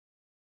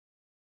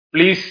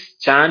 Please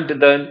chant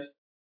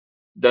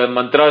the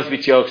mantras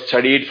which you have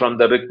studied from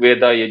the Rig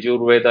Veda,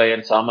 Yajur Veda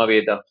and Sama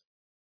Veda.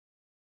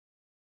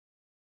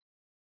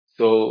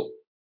 So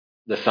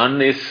the son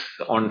is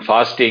on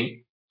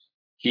fasting.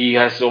 He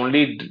has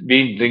only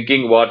been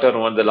drinking water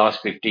over the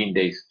last 15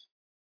 days.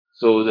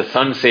 So the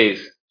son says,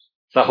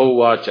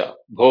 Sahovacha,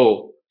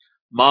 Bho,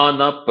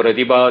 Mana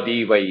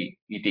Pratibadi Vai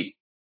iti.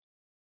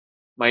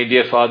 My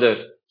dear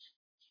father,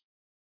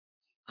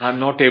 I am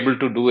not able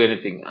to do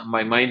anything.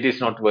 My mind is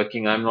not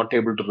working. I am not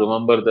able to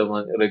remember the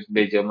Rig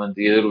Veda,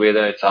 Yajur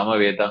Veda and Sama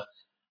Veda.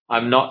 I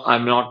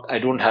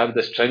don't have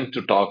the strength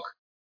to talk.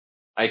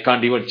 I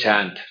can't even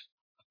chant.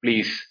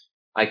 Please,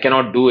 I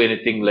cannot do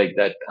anything like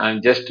that.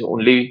 I'm just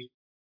only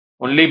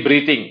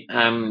breathing.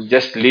 I'm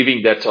just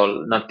living. That's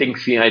all. Nothing.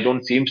 I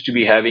don't seems to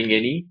be having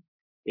any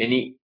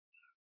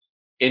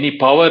any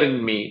power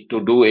in me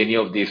to do any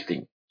of these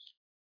things.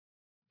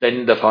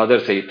 Then the father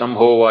says, Tam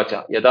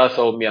hovacha yada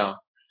saumya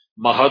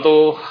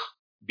mahado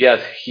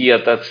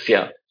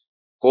vyahiyatasya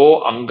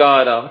ko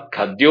angara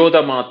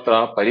khadyoda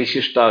matra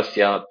parishishta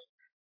syat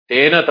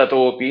tena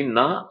tatopi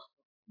na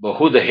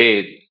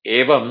बहुदहेद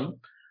एवं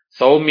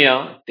सौम्य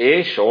ते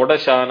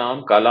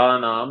षोडशानां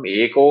कलानां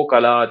एको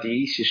कलाति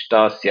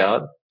शिष्टा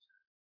स्यात्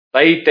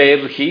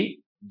तैतैर्हि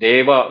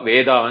देव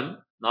वेदान्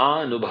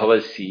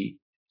नानुभवसि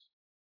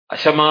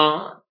अशमा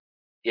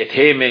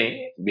यथेमे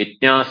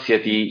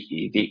विज्ञास्यति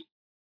इति.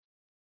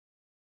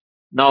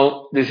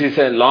 Now this is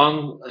a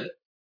long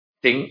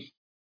thing.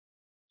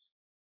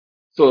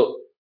 So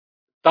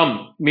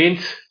tam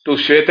means to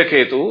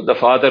Shvetaketu, the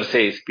father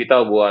says,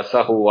 Pita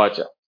Vasa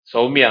Huvacha,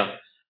 Saumya,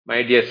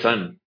 my dear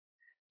son,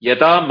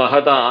 Yata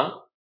Mahata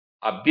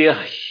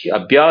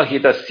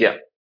Abhyahitasya,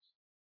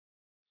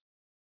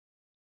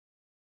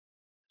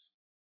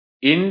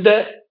 in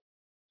the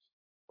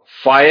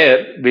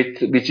fire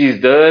which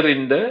is there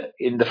in the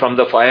from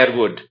the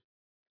firewood,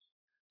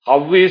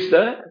 how is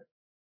the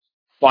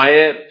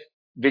fire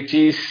which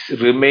is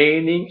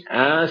remaining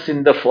as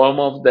in the form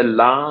of the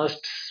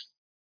last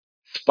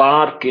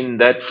spark in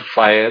that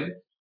fire,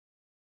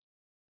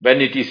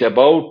 when it is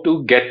about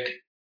to get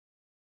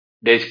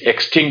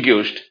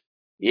extinguished,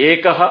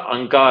 ekaha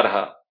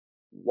ankaraha,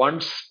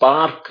 one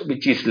spark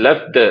which is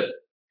left there,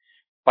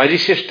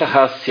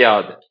 parishishtaha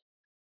syad,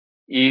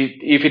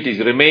 if it is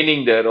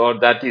remaining there or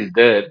that is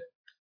there,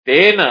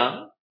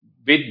 tena,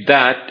 with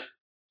that,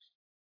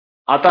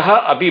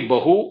 ataha abhi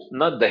bahu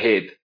na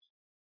dahed.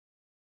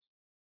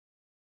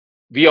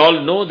 We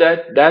all know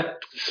that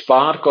that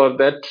spark or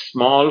that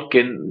small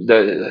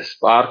the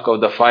spark of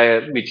the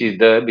fire which is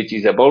there, which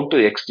is about to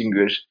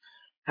extinguish,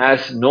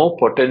 has no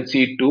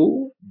potency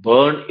to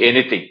burn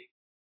anything.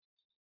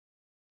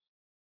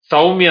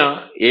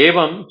 Saumya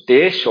evam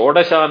te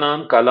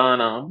shodashanam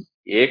kalanam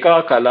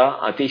eka kala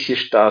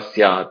atishishta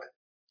syat.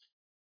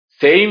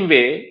 Same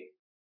way,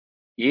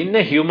 in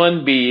a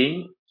human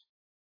being,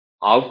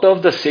 out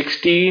of the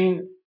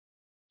 16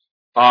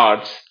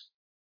 parts,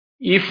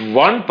 if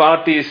one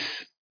part is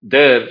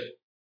there,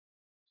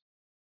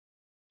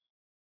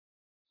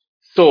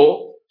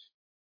 so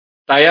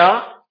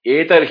taya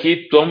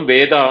etarhi tvam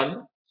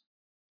vedan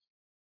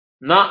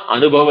na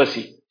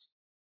anubhavasi.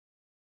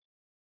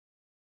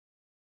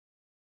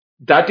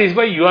 That is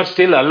why you are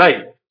still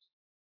alive,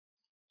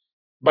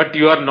 but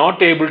you are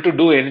not able to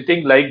do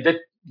anything like that.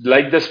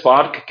 Like the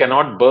spark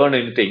cannot burn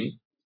anything,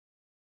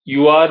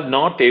 you are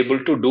not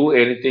able to do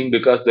anything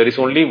because there is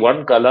only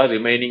one kala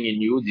remaining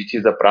in you, which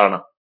is the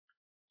prana.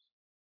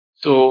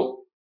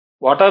 So,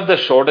 what are the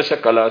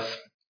Shodasha kalas?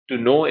 To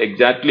know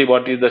exactly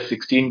what is the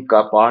 16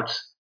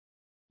 parts,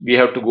 we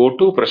have to go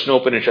to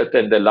Prashnopanishad,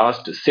 and the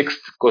last sixth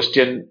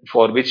question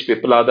for which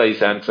Piplada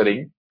is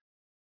answering.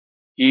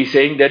 He is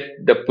saying that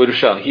the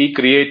Purusha, he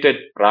created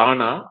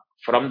prana,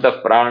 from the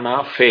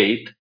prana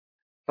faith,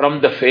 from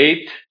the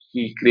faith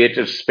he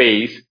created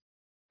space,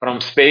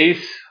 from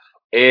space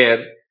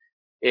air,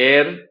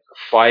 air,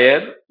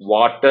 fire,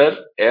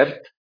 water, earth,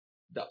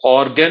 the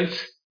organs,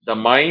 the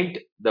mind,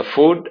 the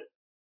food,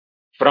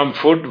 from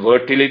food,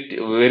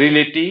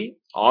 virility,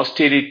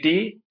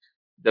 austerity,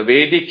 the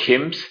Vedic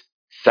hymns,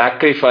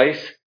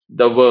 sacrifice,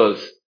 the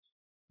verse.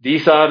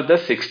 These are the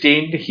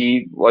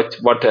 16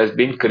 what has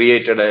been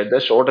created as the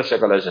Shodasha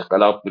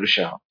Kala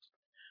Purusha.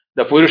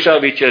 The Purusha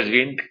which has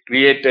been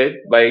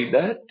created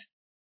by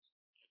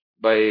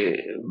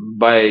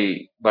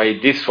by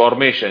this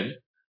formation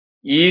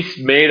is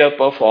made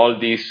up of all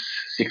these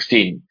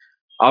 16.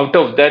 Out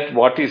of that,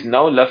 what is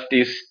now left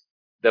is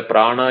the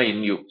prana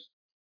in you.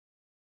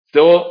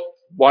 So,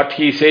 what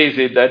he says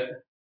is that,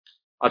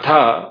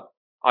 Atha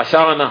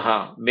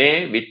Ashanaha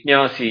me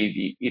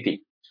Vitnyasi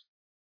iti.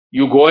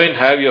 You go and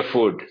have your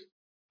food,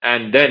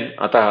 and then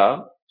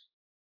Ataha,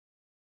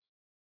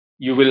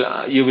 you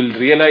will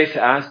realize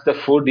as the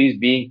food is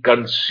being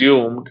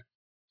consumed,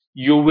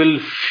 you will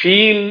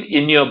feel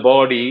in your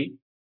body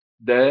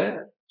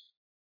the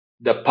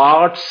the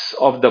parts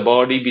of the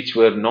body which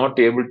were not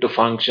able to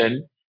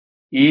function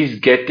is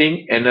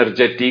getting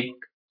energetic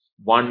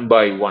one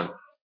by one,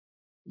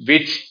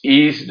 which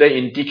is the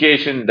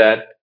indication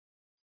that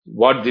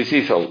what this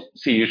is how.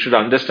 See, you should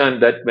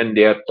understand that when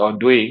they are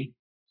doing,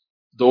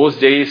 those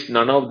days,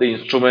 none of the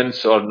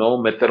instruments or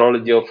no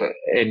methodology of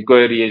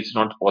inquiry is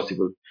not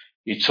possible.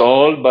 It's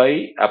all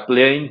by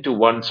applying to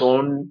one's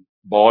own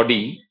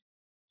body.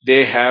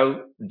 They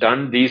have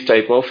done these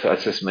type of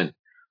assessment.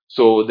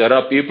 So there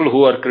are people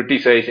who are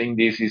criticizing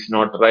this is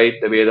not right.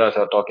 The Vedas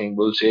are talking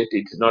bullshit.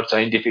 It's not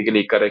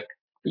scientifically correct.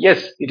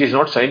 Yes, it is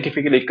not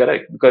scientifically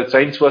correct because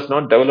science was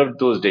not developed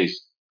those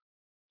days.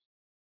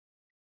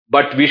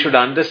 But we should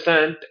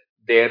understand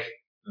their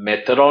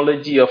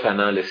methodology of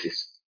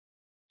analysis.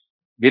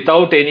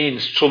 Without any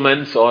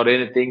instruments or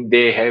anything,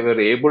 they were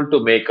able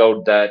to make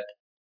out that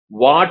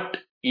what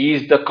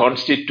is the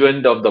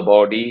constituent of the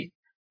body,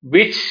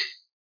 which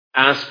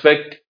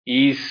aspect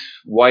is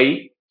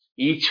why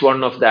each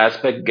one of the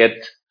aspect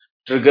gets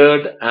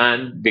triggered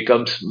and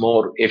becomes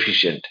more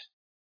efficient,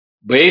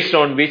 based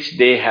on which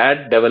they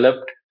had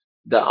developed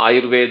the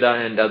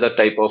Ayurveda and other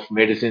type of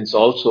medicines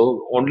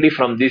also only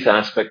from this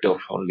aspect of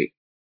only.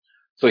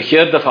 So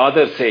here the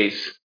father says,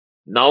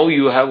 now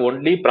you have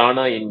only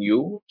prana in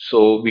you.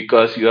 So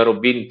because you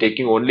have been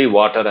taking only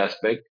water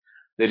aspect,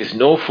 there is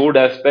no food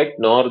aspect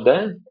nor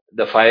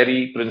the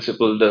fiery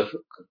principle, the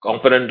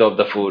component of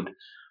the food.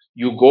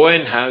 You go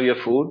and have your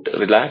food,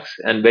 relax,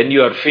 and when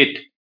you are fit,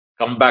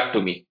 come back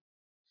to me.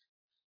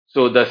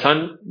 So the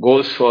son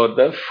goes for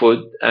the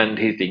food and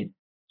he thinks,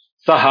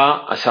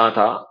 Saha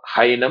asata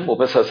hainam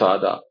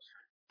upasasada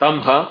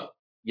tamha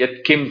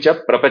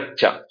yatkimcha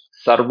prapacha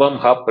sarvam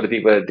ha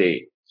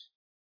pratipade.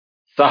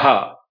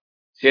 Saha,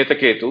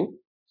 Setaketu,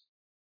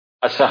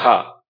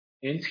 Asaha,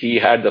 means he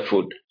had the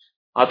food.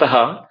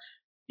 Ataha,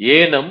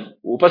 Yenam,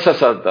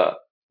 Upasasada,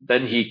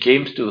 then he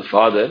came to the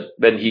father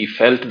when he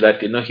felt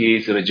that, he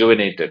is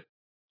rejuvenated.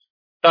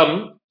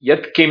 Tam,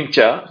 Yat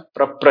Kimcha,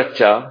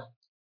 Prapracha,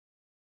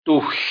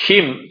 to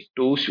him,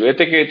 to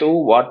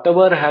Shvetaketu,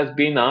 whatever has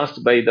been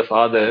asked by the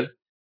father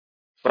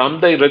from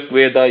the Rig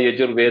Veda,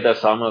 Yajurveda,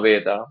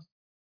 Samaveda,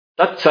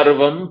 Tat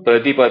Sarvam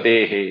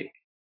Pradipadehe,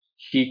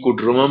 he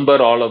could remember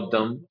all of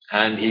them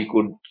and he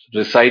could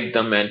recite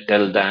them and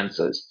tell the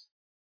answers,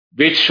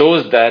 which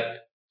shows that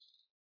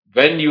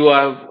when you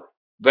have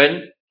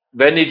when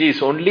when it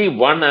is only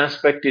one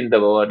aspect in the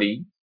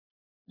body,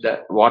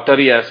 the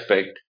watery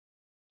aspect,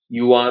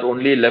 you are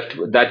only left.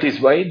 That is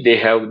why they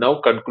have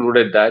now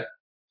concluded that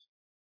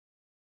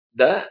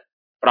the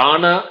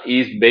prana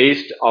is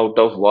based out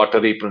of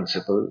watery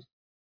principle.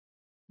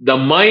 The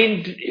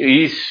mind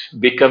is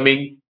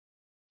becoming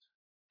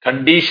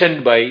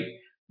conditioned by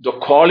the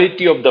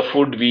quality of the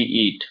food we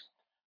eat.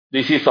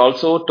 This is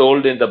also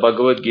told in the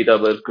Bhagavad Gita,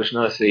 where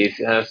Krishna says,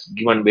 has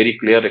given very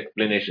clear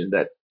explanation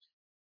that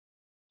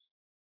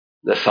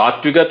the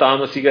sattviga,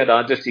 tamasiga,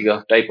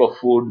 rajasiga type of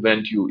food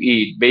when you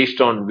eat, based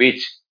on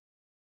which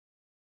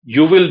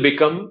you will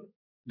become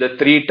the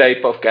three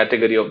type of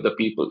category of the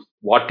people.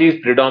 What is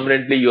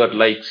predominantly your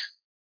likes,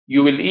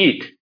 you will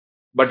eat,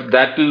 but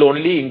that will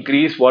only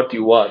increase what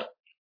you are.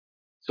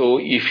 So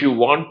if you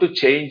want to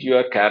change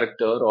your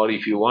character or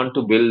if you want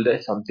to build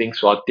something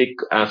swatik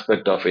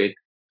aspect of it,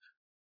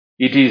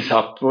 it is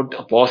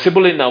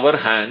possible in our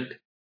hand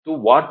to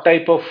what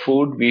type of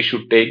food we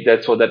should take,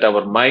 that so that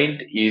our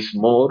mind is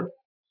more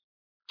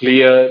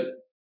clear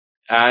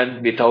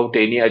and without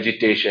any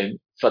agitation,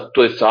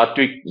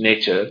 sattvic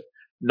nature,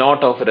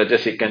 not of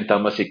rajasic and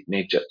tamasic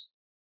nature.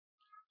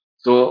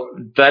 So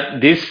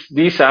that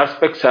these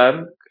aspects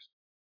are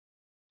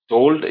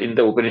told in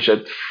the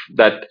Upanishad,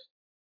 that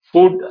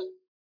food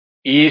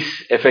is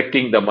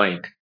affecting the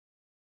mind.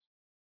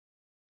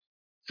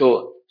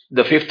 So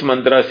the fifth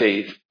mantra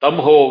says,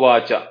 Tamho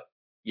vacha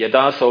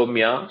yada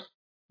saumya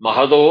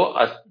mahado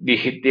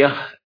abhihitya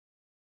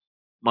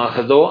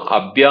महदो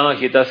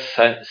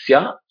अभ्याहितस्य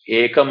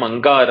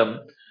एकमङ्गारं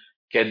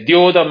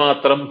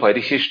यद्योतमात्रं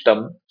परिशिष्टं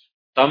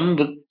तं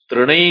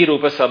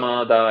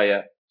तृणैरुपसमादाय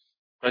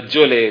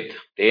प्रज्वलेत्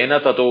तेन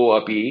ततो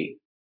अपि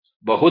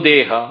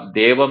बहुदेह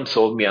देवं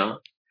सौम्य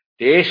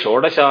ते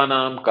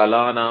षोडशानां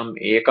कलानाम्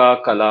एका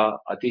कला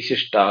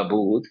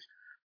अतिशिष्टाभूत्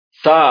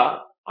सा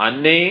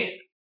अन्ये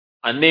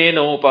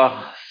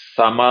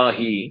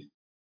अन्येनोपसमाहि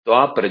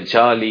त्वा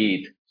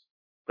प्रज्वालीत्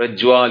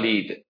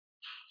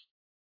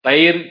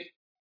तैर्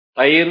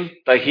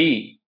तैर्तहि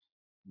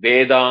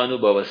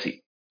वेदानुभवसि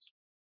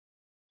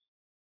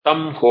tam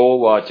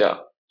hovacha.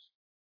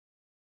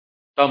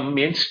 Tam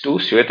means to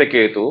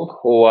Shvetaketu.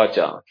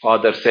 Hovacha,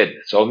 father said,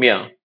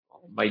 Saumya,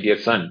 my dear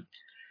son,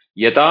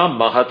 yata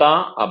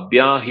mahata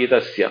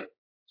abhyahitasya.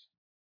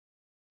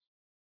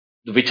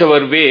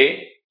 Whichever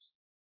way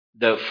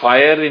the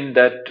fire in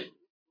that,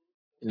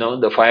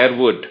 the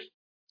firewood,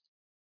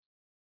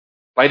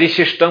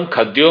 parishishtam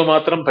khadyo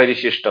matram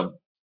parishishtam,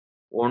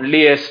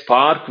 only a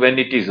spark when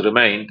it is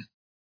remained,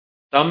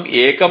 tam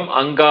ekam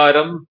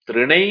angaram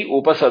trinai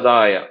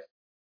upasadaya.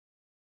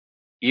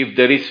 If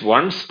there is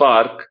one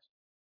spark,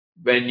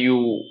 when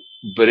you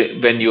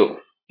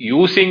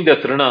using the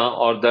trina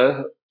or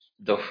the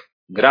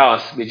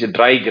grass, which is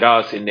dry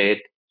grass in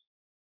it,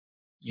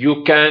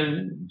 you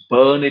can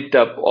burn it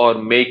up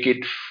or make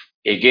it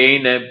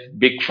again a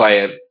big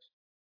fire.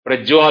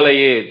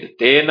 Prajwalayed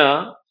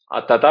tena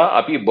tata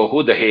api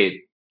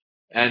bahudahed.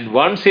 And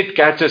once it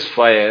catches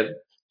fire,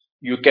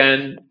 you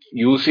can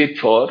use it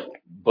for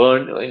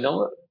burn,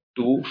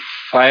 to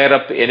fire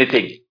up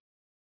anything.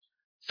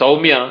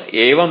 Saumya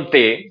evam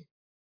te,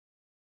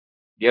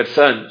 dear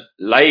son,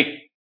 like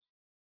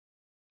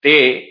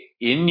te,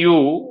 in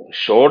you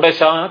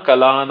shodasha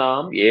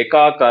kalanam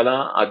eka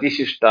kala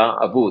adishishta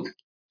abud.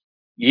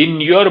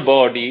 In your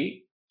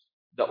body,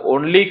 the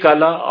only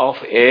kala of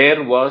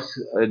air was,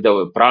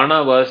 the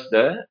prana was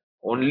the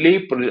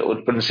only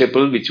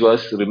principle which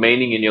was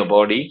remaining in your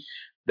body.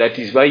 That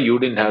is why you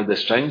didn't have the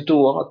strength to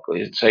walk,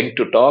 strength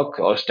to talk,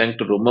 or strength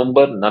to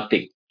remember,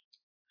 nothing.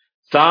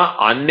 Sa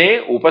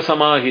anne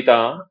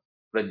upasamahita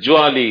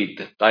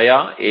prajwalit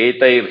taya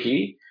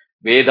etairhi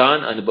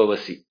vedan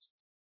anubhavasi.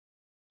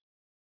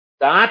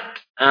 That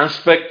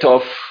aspect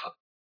of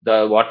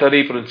the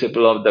watery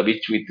principle of the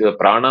which with the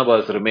prana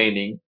was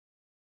remaining,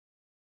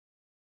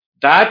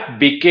 that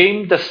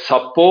became the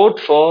support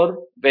for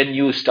when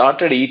you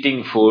started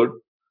eating food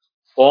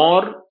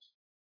for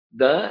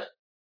the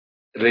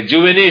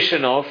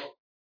rejuvenation of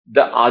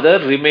the other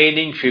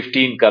remaining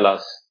 15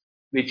 kalas,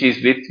 which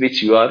is with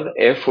which you are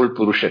a full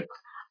Purusha,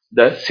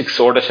 the six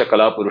Sodasha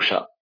Kala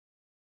Purusha.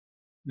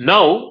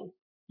 Now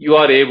you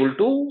are able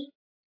to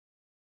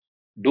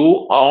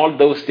do all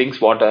those things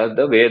what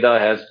the Veda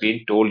has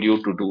been told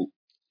you to do,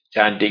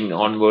 chanting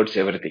onwards,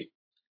 everything.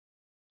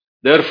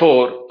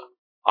 Therefore,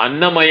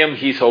 Annamayam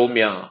hi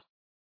Saumya,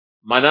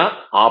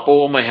 Mana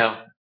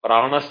Apomaya,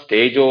 Pranas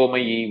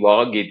Tejomayi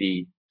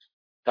Vagiti,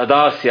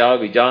 Tadasya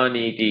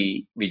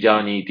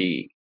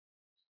Vijaniti.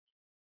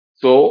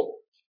 So,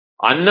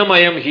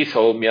 Annamayam hi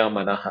Saumya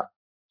Manaha.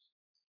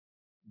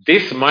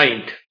 This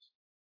mind,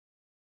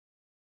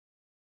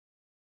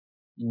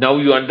 now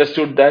you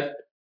understood that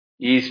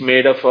is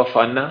made up of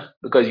Anna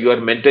because you are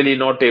mentally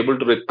not able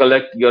to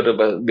recollect your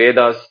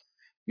Vedas.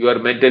 You are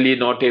mentally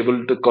not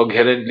able to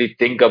coherently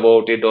think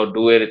about it or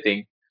do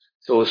anything.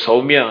 So,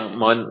 Saumya,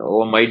 man,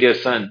 oh my dear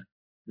son,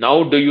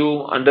 now do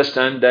you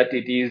understand that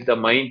it is the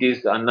mind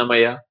is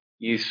Annamaya,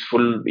 is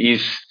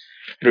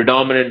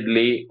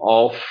predominantly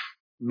of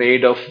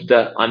made of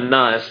the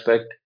Anna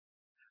aspect,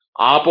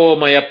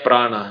 Apomaya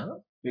Prana,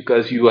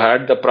 because you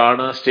had the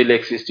prana still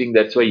existing,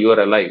 that's why you are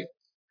alive.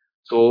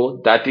 So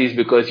that is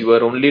because you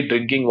are only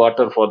drinking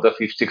water for the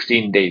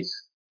 16 days.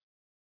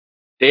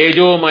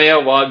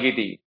 Tejomaya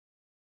Vagiti.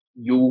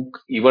 You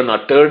even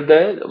uttered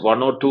the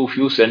one or two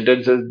few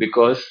sentences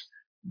because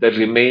the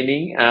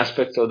remaining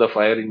aspects of the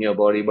fire in your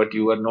body, but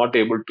you are not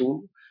able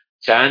to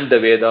chant the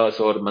Vedas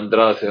or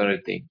mantras or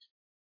anything.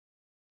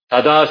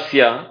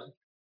 Tadasya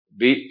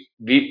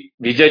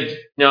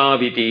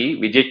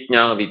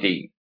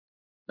Vijajnaviti.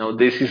 Now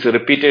this is a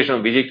repetition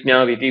of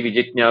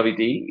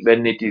Vijajnaviti.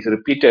 When it is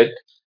repeated,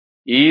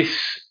 is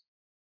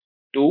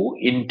to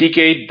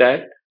indicate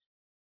that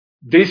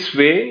this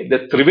way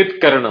the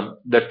Trivitkaranam,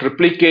 the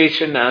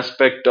triplication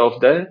aspect of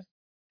the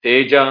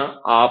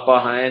Teja,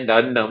 Apaha and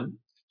Annam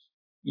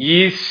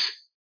is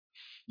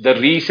the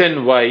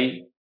reason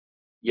why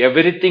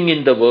everything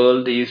in the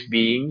world is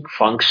being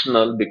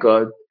functional,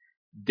 because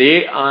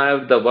they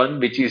are the one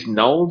which is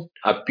now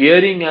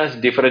appearing as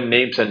different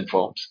names and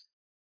forms.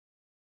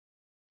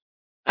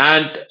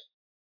 And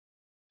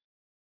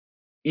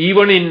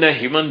even in a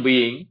human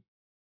being,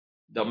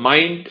 the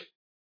mind,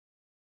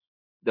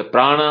 the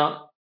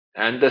prana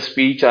and the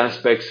speech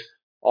aspects,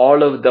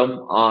 all of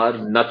them are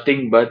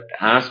nothing but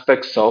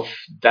aspects of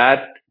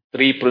that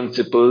three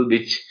principle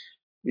which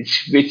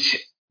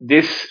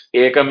this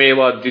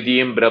Ekameva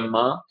Advitiyam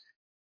Brahma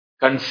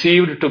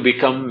conceived to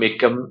become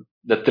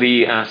the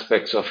three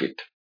aspects of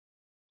it.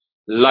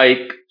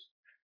 Like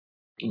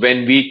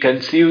when we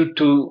conceive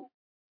to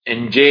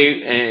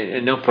enjoy,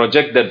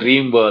 project the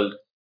dream world,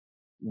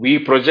 we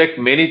project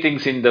many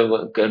things in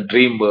the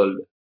dream world.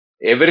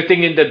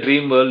 Everything in the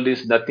dream world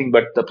is nothing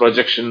but the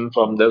projection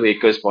from the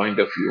waker's point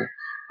of view.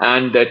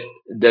 And that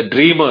the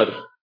dreamer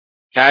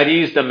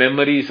carries the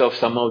memories of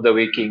some of the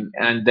waking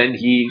and then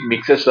he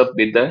mixes up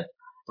with the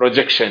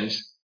projections,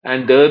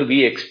 and there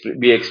we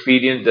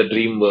experience the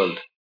dream world.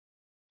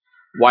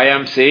 Why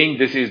I'm saying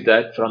this is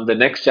that from the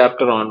next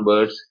chapter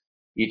onwards,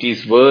 it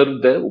is where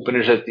the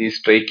Upanishad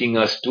is taking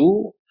us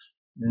to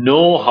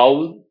know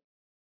how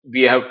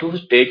we have to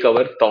take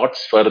our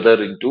thoughts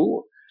further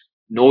into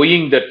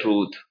knowing the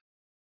truth.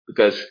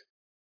 Because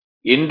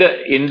in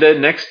the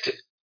next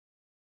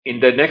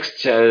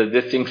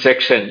this thing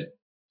section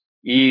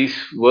is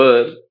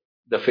where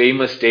the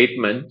famous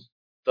statement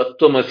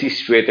Tattvamasi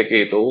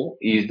Shvetaketo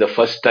is the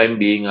first time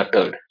being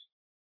uttered.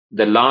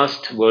 The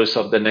last verse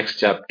of the next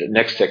chapter,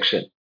 next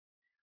section.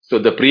 So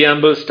the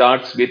preamble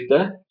starts with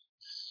the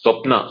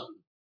Swapna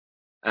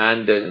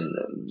and the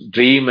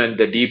dream and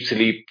the deep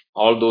sleep.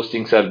 All those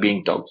things are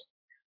being talked.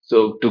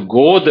 So to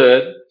go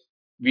there,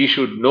 we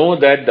should know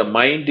that the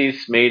mind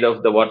is made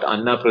of the what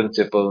Anna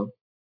principle.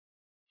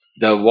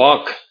 The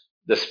walk,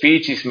 the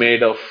speech is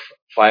made of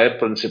fire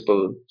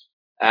principle,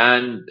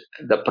 and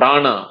the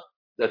prana,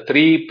 the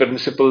three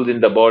principles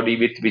in the body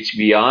with which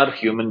we are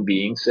human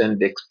beings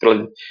and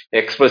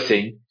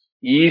expressing,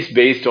 is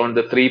based on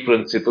the three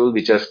principles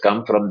which has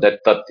come from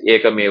that Tat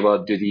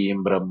Ekameva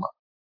Dvitiyam Brahma.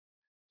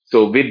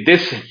 So with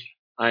this,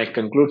 I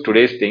conclude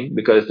today's thing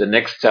because the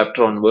next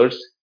chapter onwards,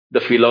 the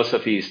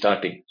philosophy is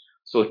starting.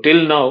 So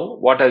till now,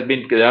 what has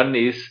been done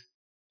is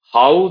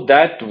how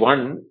that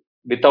one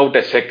without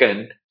a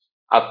second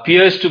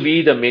appears to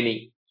be the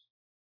many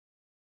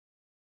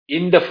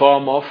in the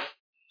form of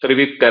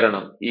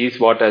Trivikaranam is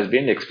what has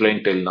been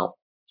explained till now.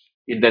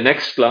 In the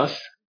next class,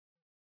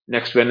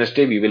 next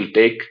Wednesday, we will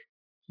take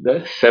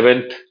the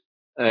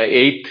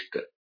eighth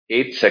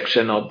eighth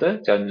section of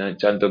the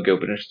Chandogya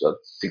Upanishad,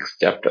 sixth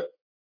chapter.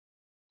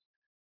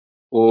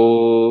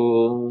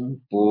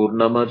 Om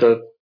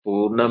Purnamada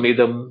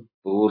Purnamidam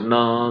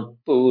Purnat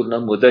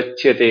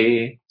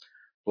Purnamudachyate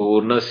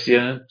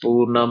Purnasya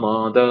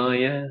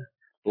Purnamadaya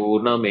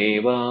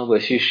Purnameva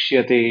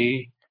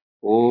Vasishyate.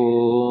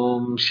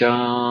 Om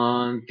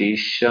Shanti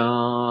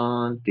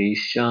Shanti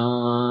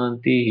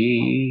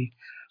Shanti.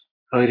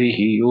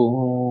 Harihi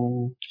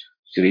Om.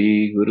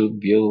 Shri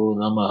Gurubhyo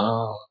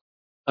Namaha.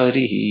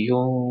 Harihi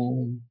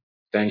Om.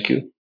 Thank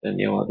you.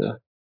 Dhanyawada.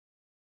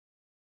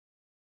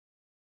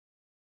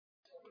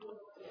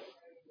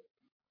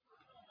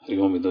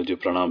 Yomidoji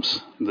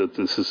pranams.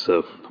 This is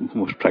the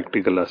most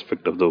practical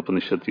aspect of the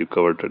Upanishad you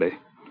covered today.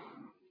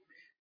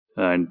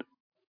 And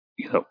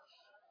you know,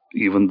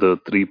 even the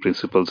three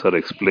principles are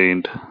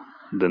explained.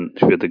 Then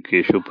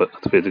Shvetakeshu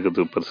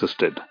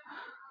persisted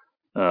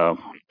uh,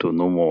 to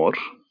know more.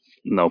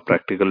 Now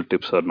practical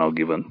tips are now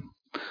given.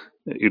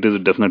 It is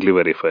definitely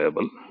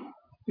verifiable.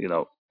 You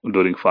know,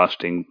 during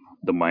fasting,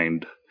 the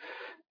mind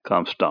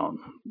calms down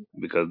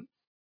because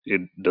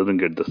it doesn't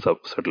get the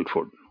subtle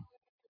food.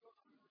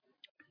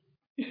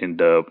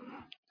 And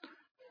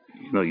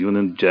even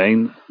in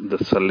Jain, the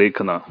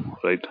Salekana,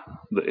 right,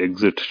 the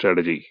exit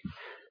strategy,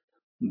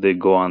 they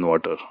go on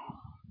water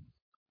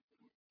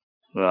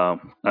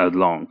as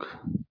long,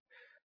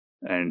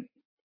 and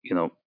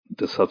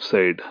they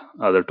subside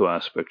other two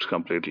aspects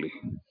completely,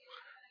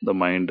 the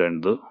mind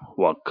and the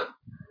walk.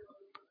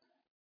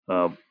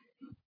 Uh,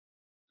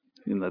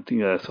 I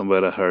think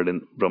somewhere I heard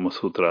in Brahma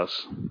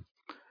Sutras,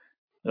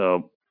 uh,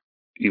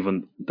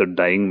 even the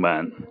dying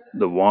man,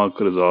 the walk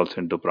resolves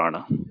into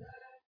prana.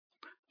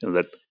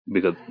 That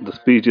because the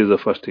speech is the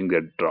first thing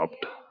that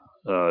dropped,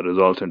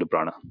 resolves into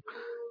prana,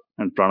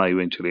 and prana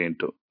eventually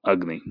into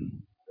Agni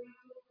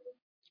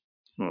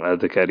as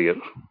the carrier.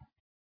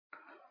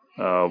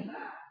 Uh,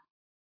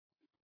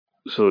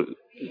 so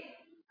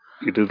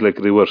it is like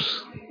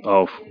reverse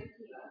of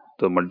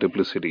the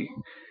multiplicity.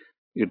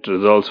 It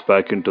resolves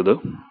back into the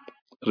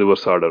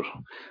reverse order.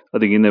 I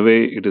think in a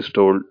way it is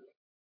told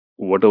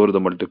whatever the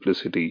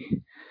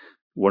multiplicity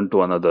one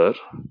to another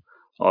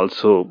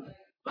also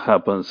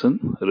happens in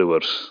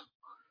reverse.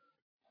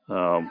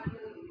 Um,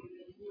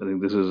 I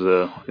think this is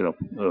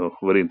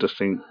very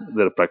interesting.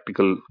 There are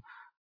practical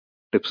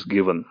tips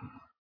given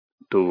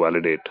to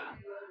validate.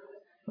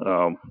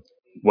 Um,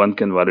 one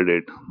can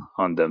validate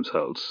on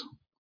themselves.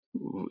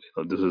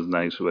 This is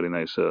nice, very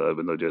nice,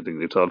 Vinod. I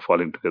think it's all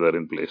falling together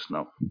in place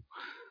now.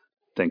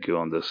 Thank you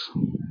on this.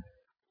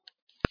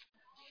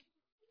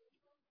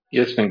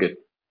 Yes, Venkat.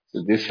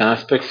 So these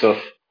aspects of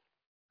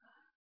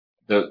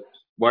the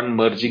one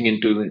merging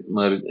into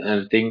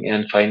thing,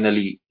 and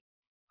finally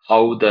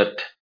how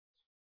that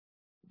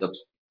the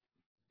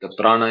the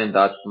prana and the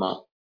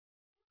atma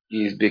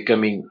is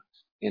becoming,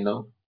 you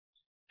know,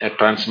 a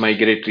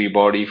transmigratory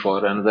body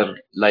for another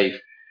life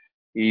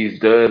is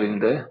there in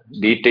the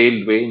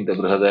detailed way in the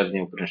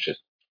Brihadaranya Upanishad.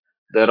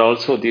 There are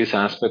also these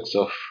aspects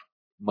of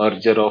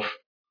merger of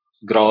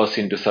gross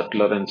into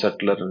subtler and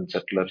subtler and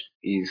subtler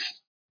is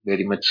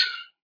very much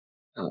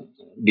uh,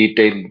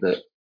 detailed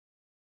there.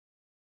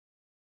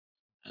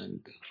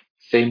 And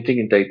same thing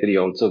in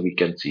Taittiriya also we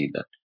can see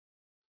that.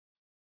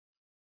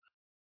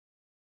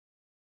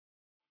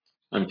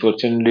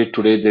 Unfortunately,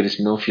 today there is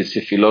no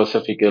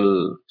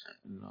philosophical,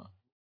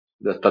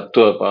 the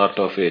tattva part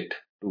of it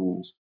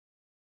to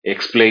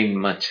explain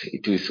much.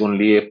 It is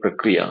only a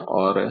prakriya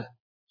or a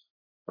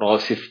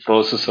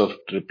process of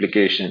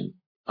replication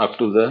up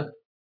to the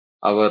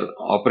our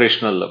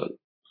operational level.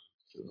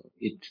 So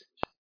it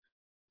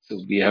so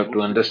we have to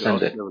Mostly understand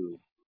gross that. level.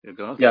 Yeah,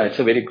 gross Yeah, level. it's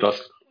a very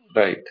gross,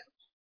 right.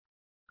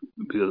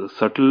 Because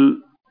subtle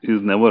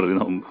is never,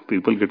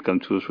 people get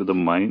confused with the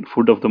mind,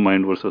 food of the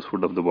mind versus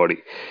food of the body.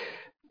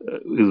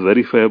 Is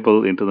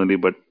verifiable internally,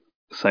 but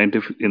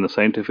scientific in the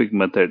scientific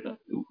method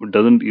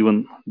doesn't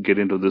even get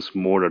into this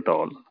mode at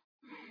all.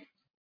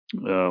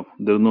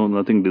 There's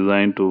nothing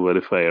designed to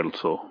verify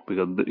also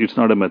because it's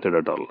not a method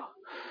at all.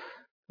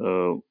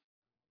 Uh,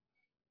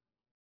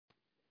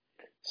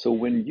 So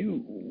when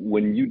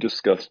you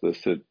discuss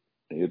this, it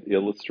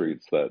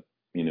illustrates that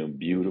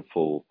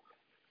beautiful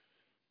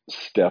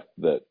step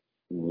that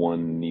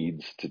one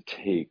needs to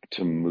take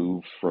to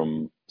move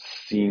from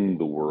seeing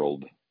the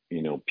world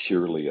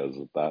purely as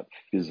that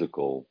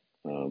physical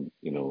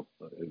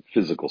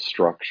physical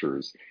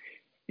structures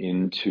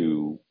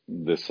into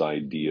this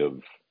idea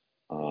of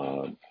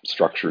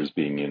structures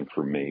being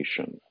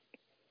information.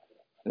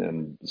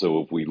 And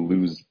so if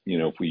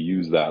we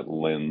use that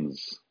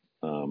lens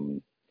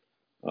um,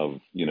 of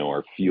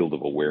our field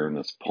of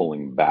awareness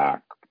pulling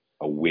back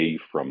away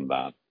from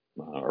that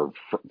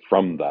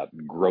from that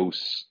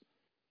gross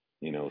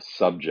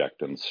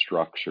subject and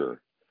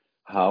structure,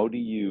 how do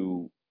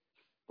you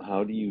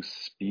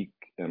speak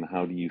and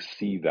how do you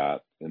see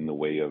that in the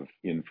way of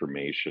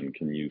information?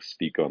 Can you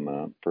speak on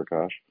that,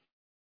 Prakash?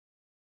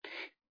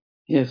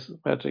 Yes,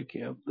 Patrick.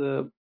 Yeah.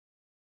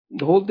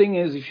 The whole thing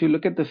is, if you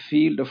look at the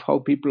field of how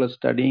people are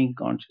studying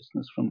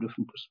consciousness from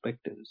different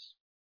perspectives,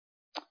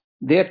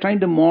 They are trying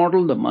to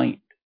model the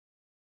mind,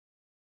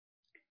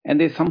 and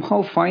they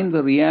somehow find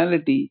the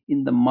reality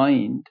in the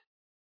mind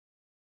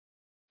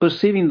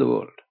perceiving the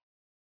world.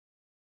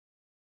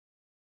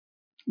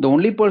 The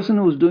only person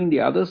who's doing the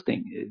other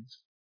thing is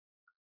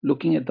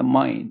looking at the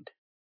mind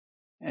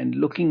and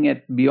looking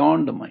at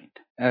beyond the mind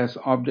as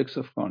objects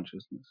of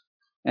consciousness.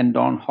 And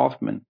Don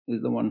Hoffman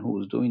is the one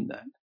who is doing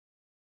that.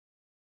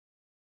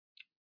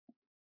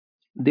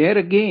 There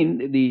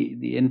again,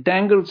 the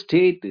entangled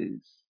state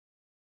is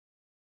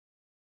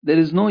there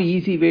is no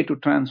easy way to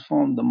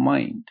transform the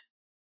mind,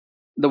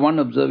 the one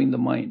observing the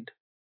mind,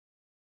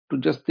 to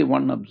just the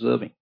one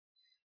observing,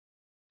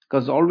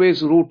 because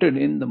always rooted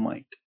in the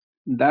mind.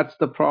 That's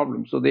the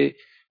problem. So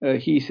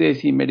he says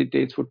he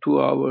meditates for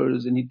 2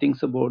 hours and he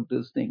thinks about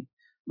this thing.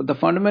 But the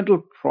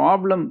fundamental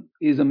problem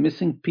is a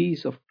missing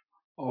piece of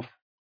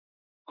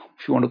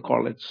if you want to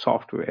call it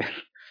software,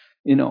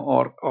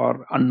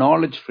 or a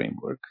knowledge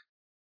framework.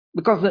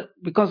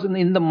 Because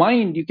in the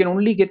mind you can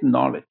only get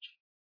knowledge,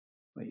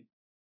 right?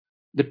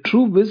 The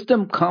true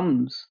wisdom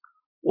comes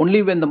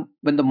only when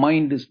the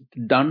mind is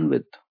done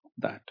with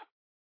that.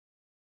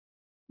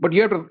 But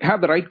you have to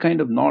have the right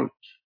kind of knowledge.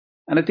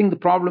 And I think the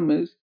problem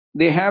is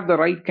they have the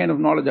right kind of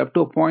knowledge up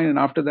to a point, and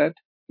after that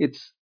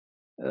it's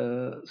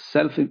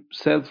self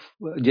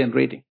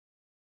generating.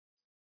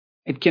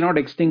 It cannot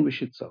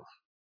extinguish itself,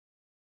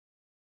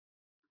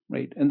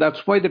 right? And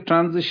that's why the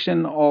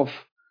transition of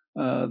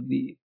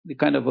the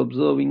kind of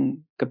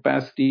observing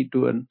capacity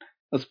to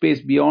a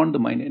space beyond the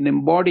mind and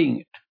embodying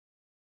it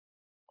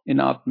in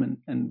Atman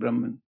and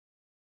Brahman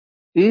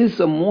is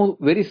a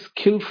very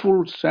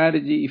skillful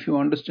strategy if you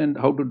understand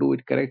how to do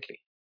it correctly.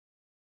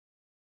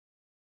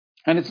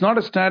 And it's not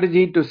a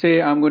strategy to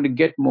say I'm going to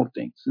get more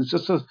things. It's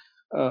just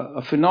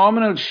a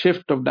phenomenal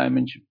shift of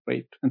dimension,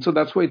 right? And so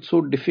that's why it's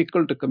so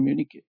difficult to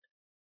communicate.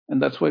 And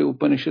that's why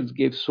Upanishads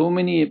gave so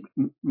many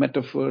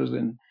metaphors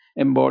and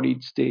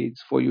embodied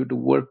states for you to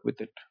work with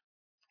it,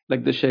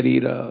 like the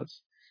shariras,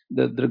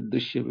 the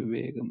drigdrishya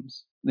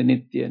vivegams, the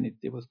nitya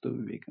vastu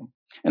vivegam,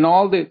 and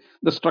all the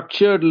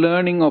structured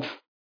learning of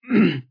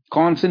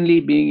constantly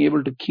being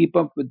able to keep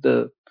up with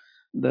the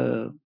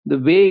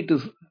way it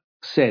is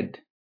said,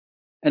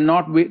 and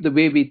not the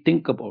way we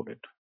think about it,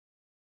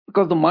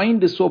 because the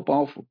mind is so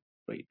powerful,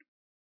 right?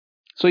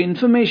 So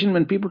information,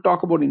 when people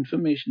talk about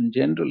information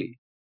generally,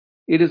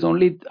 it is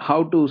only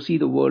how to see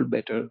the world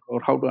better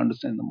or how to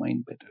understand the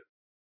mind better,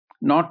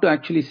 not to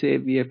actually say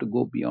we have to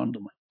go beyond the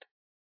mind.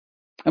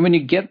 And when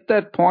you get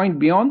that point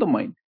beyond the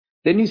mind,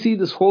 then you see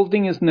this whole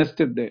thing is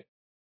nested there.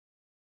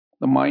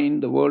 The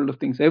mind, the world of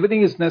things,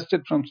 everything is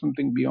nested from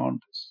something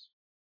beyond this.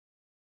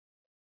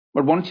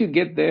 But once you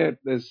get there,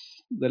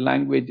 the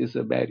language is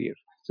a barrier,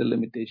 it's a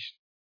limitation.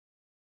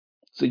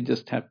 So you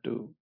just have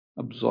to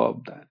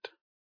absorb that.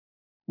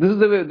 This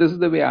is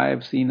the way I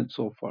have seen it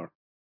so far.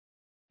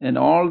 And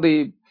all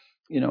the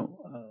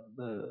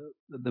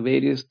the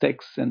various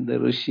texts and the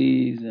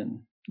rishis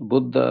and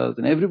Buddhas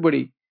and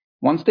everybody,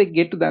 once they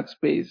get to that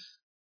space,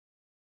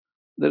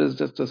 there is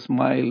just a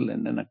smile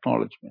and an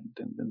acknowledgement,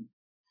 and then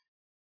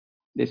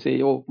they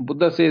say, oh,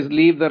 Buddha says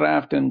leave the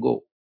raft and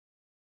go.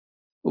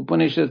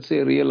 Upanishads say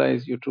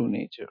realize your true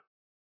nature,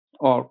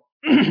 or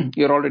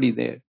you're already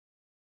there.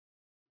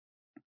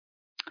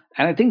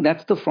 And I think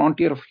that's the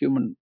frontier of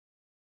human,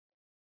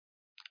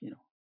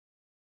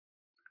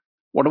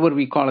 whatever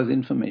we call as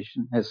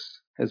information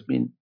has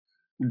been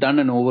done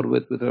and over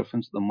with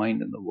reference to the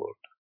mind and the world.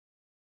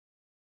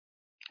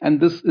 And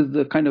this is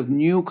the kind of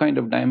new kind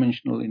of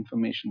dimensional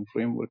information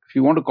framework, if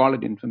you want to call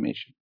it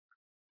information.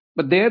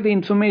 But there the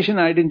information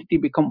identity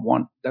become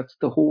one. That's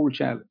the whole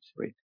challenge,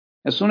 right?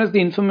 As soon as the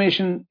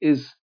information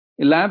is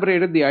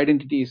elaborated, the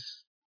identity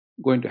is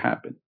going to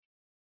happen.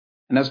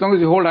 And as long as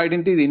you hold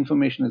identity, the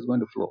information is going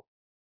to flow.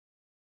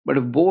 But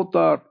if both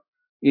are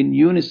in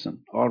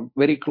unison or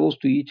very close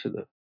to each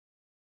other,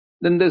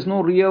 then there's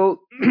no real,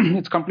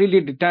 it's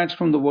completely detached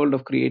from the world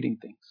of creating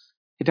things.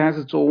 It has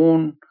its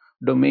own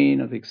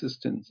domain of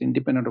existence,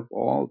 independent of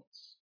all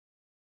this.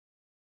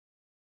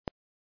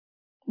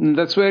 And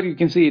that's where you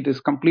can see it has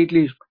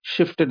completely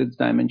shifted its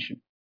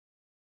dimension.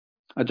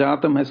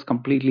 Ajatam has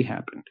completely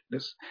happened.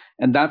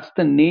 And that's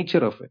the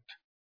nature of it.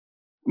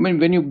 I mean,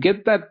 when you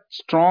get that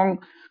strong,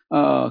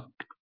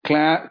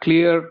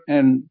 clear,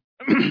 and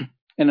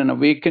and an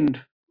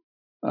awakened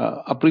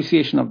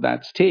appreciation of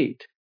that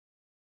state,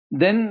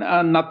 then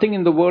nothing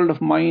in the world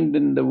of mind,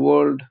 in the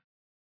world,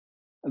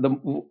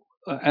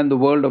 and the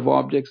world of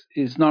objects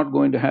is not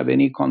going to have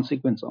any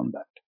consequence on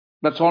that.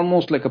 That's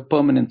almost like a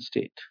permanent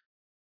state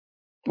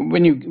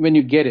when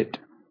you get it.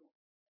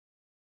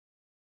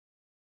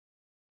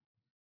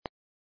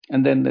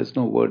 And then there's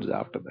no words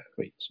after that,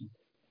 right? So.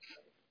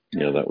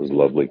 Yeah, that was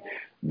lovely.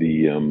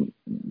 The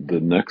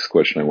next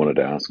question I wanted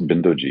to ask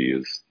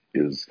Bindoji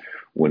is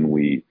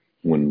when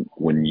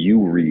you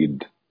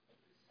read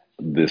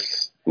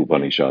this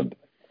Upanishad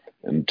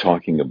and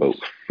talking about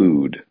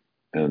food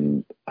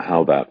and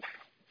how that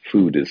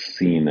food is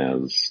seen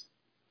as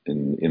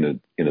in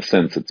a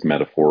sense it's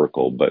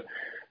metaphorical, but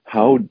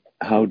how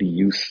do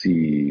you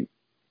see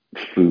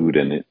food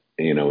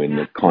in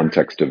the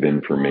context of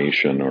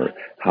information, or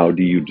how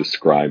do you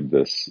describe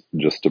this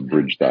just to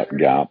bridge that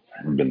gap,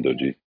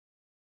 Bindoji?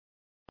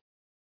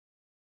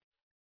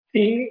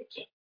 See,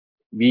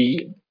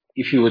 we,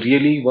 if you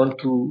really want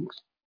to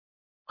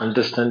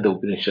understand the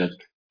Upanishad,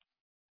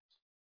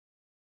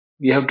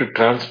 we have to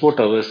transport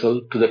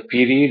ourselves to the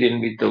period in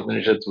which the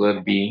Upanishads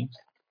were being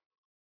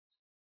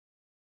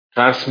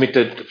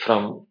transmitted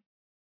from,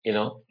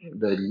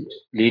 the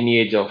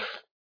lineage of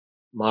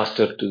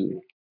master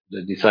to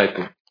the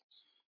disciple.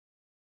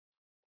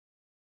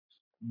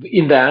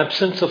 In the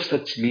absence of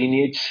such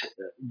lineage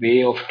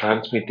way of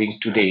transmitting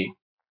today,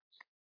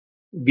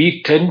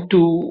 we tend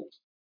to,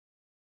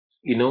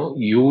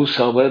 use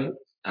our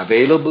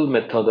available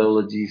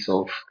methodologies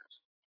of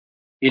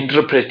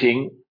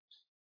interpreting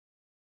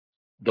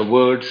the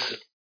words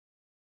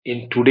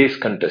in today's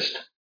context.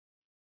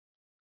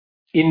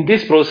 In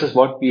this process,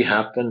 what we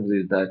happens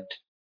is that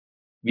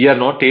we are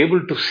not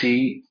able to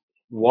see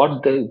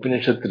what the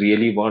Upanishads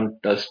really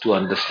want us to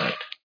understand.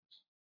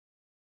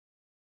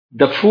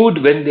 The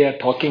food, when they are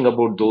talking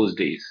about those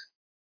days,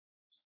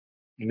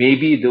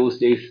 maybe those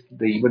days,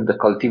 even the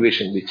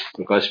cultivation, which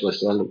Prakash was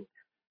telling,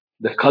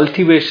 the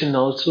cultivation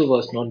also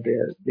was not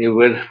there. They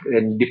were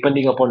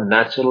depending upon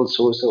natural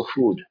source of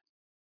food,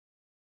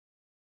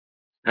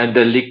 and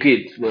the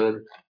liquids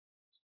were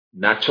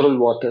natural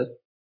water,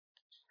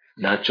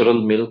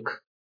 natural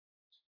milk,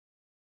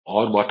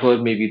 or whatever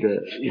may be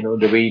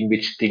the way in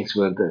which things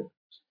were there.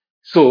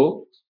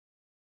 So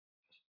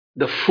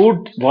the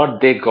food what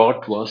they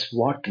got was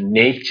what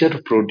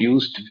nature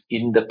produced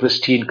in the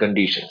pristine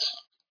conditions.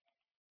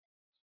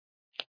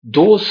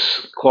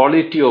 Those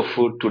quality of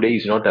food today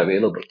is not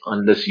available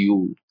unless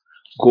you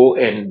go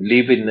and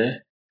live in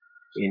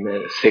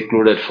a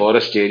secluded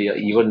forest area.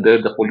 Even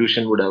there, the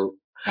pollution would have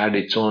had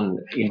its own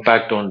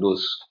impact on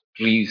those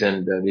trees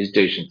and the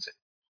vegetations.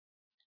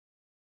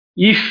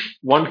 If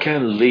one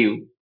can live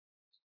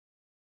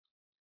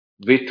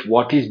with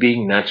what is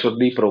being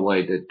naturally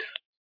provided,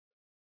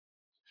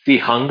 see,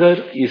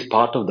 hunger is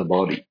part of the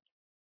body.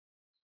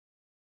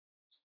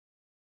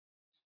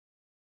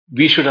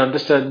 We should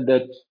understand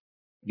that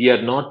we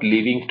are not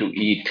living to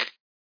eat,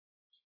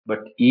 but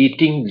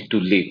eating to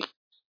live.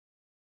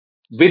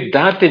 With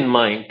that in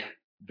mind,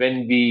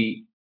 when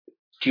we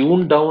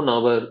tune down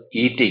our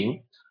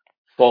eating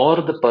for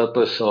the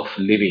purpose of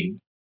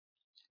living,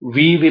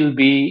 we will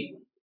be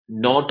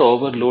not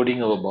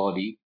overloading our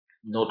body,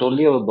 not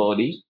only our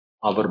body,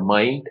 our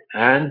mind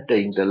and the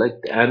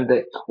intellect and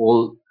the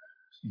whole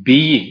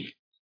being.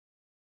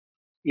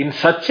 In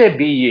such a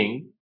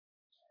being,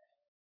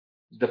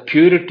 the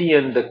purity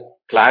and the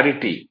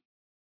clarity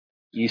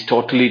is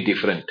totally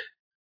different.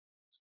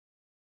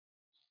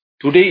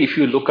 Today, if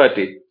you look at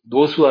it,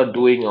 those who are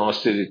doing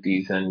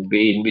austerities and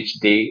way in which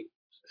they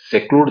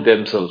seclude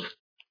themselves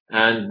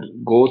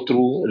and go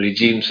through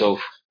regimes of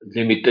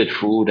limited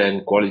food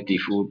and quality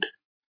food,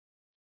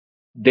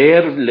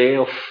 their way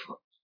of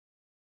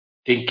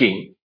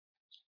thinking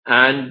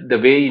and the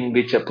way in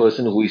which a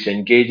person who is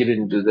engaged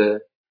into the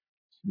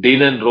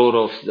din and roar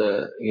of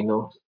the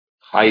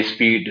high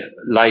speed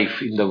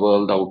life in the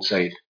world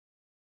outside,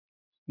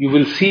 you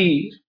will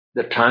see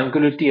the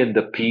tranquility and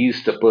the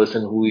peace the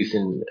person who is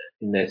in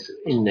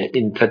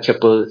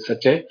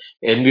such a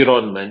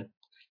environment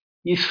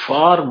is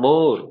far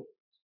more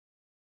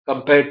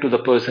compared to the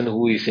person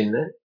who is in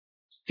the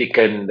thick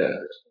and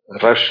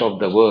rush of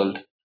the world,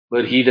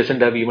 where he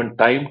doesn't have even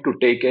time to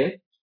take a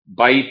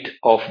bite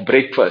of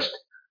breakfast,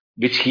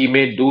 which he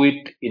may do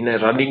it in a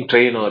running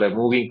train or a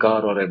moving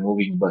car or a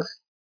moving bus.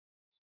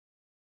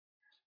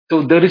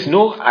 So there is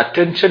no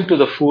attention to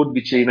the food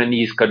which even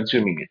he is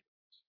consuming it.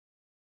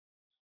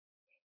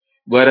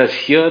 Whereas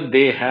here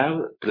they have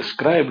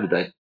prescribed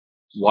that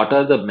what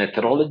are the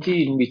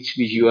methodology in which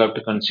you have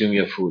to consume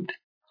your food,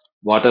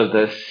 what are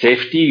the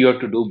safety you have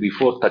to do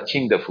before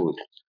touching the food,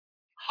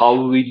 how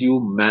will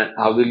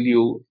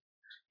you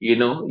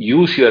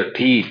use your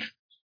teeth,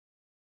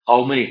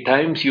 how many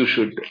times you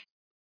should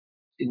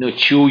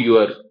chew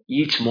your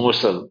each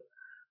morsel,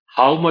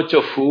 how much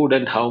of food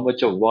and how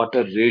much of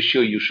water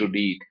ratio you should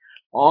eat.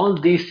 All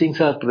these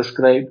things are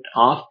prescribed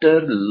after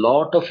a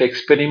lot of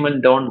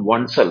experiment on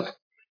oneself.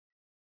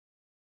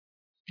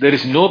 There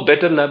is no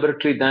better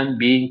laboratory than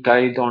being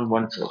tried on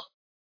oneself.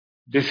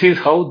 This is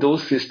how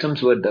those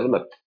systems were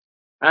developed,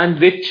 and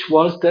which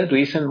was the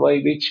reason why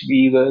which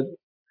we were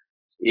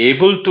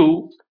able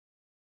to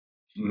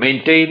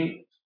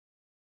maintain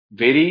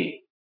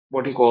very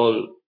what you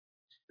call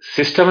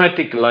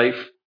systematic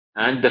life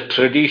and the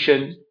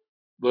tradition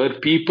where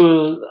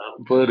people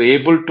were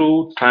able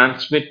to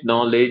transmit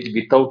knowledge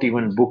without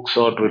even books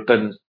or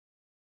written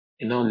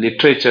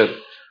literature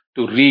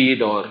to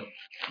read or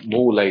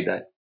move like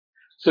that.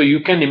 So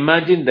you can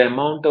imagine the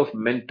amount of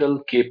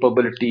mental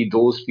capability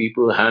those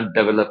people had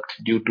developed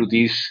due to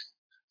these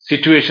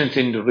situations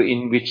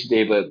in which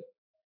they were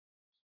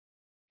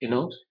you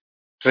know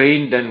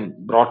trained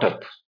and brought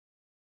up.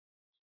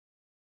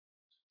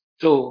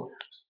 So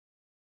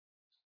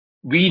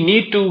we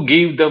need to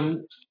give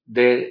them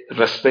the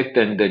respect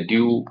and the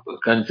due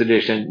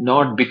consideration,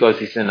 not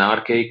because it's an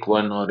archaic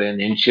one or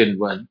an ancient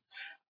one.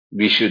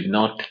 We should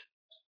not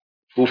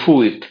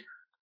foo-foo it,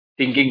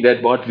 thinking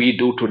that what we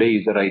do today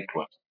is the right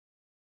one.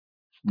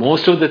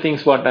 Most of the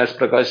things, what as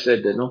Prakash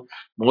said,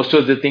 most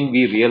of the thing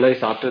we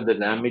realize after the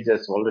damage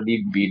has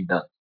already been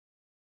done.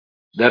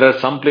 There are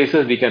some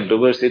places we can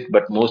reverse it,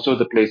 but most of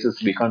the places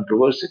we can't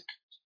reverse it.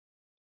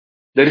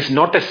 There is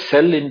not a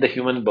cell in the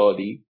human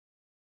body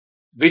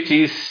which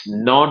is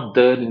not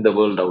there in the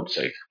world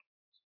outside.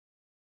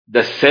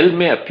 The cell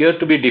may appear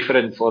to be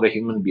different for a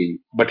human being,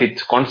 but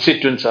its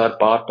constituents are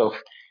part of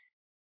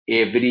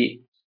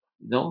every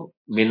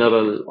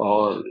mineral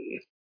or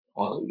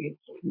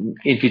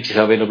which is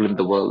available in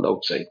the world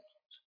outside.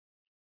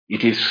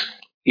 It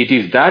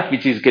is that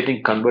which is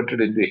getting converted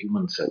into a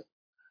human cell.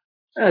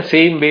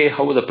 Same way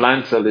how the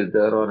plant cell is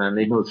there or an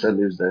animal cell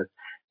is there.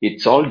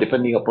 It's all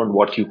depending upon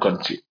what you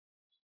consume.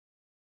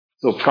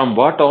 So from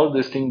what all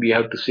this thing we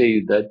have to say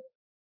is that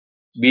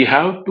we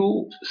have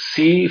to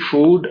see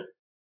food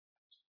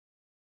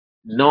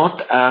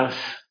not as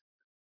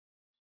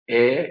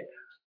a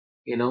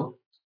you know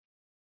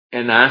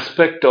an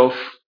aspect of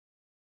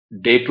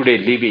day to day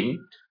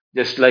living,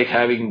 just like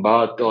having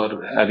bath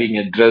or having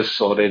a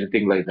dress or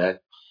anything like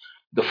that.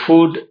 The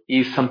food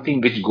is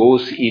something which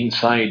goes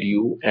inside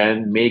you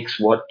and makes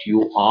what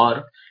you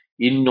are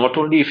in not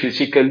only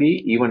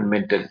physically, even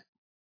mentally.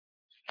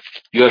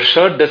 Your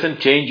shirt doesn't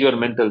change your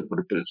mental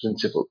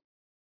principle.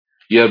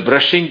 Your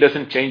brushing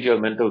doesn't change your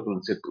mental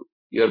principle.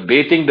 Your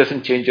bathing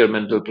doesn't change your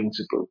mental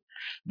principle.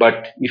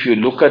 But if you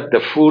look at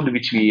the food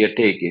which we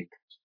take it,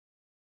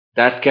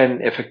 that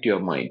can affect your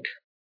mind.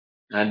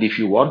 And if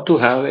you want to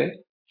have a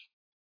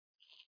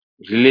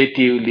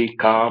relatively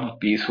calm,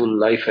 peaceful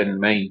life and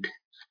mind,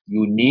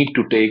 you need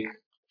to take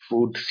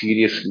food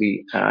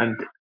seriously and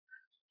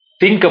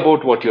think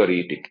about what you're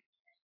eating.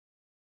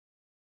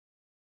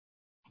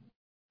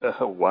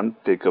 One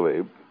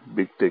takeaway,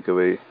 big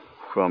takeaway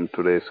from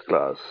today's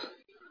class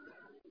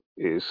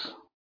is,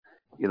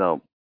 you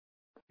know,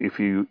 if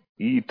you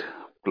eat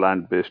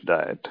plant-based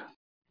diet,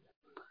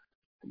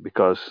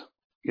 because,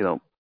 you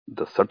know,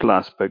 the subtle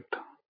aspect,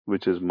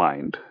 which is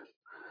mind,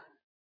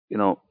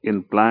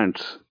 in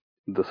plants,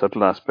 the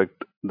subtle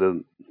aspect,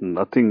 the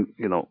nothing,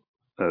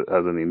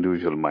 as an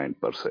individual mind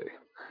per se.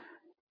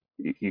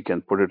 You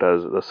can put it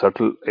as the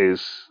subtle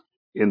is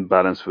in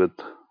balance with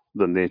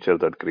the nature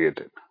that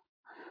created.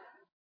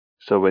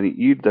 So when you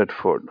eat that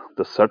food,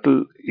 the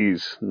subtle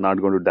is not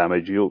going to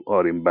damage you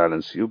or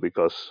imbalance you,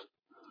 because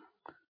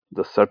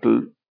the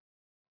subtle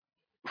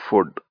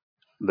food,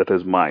 that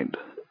is mind,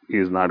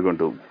 is not going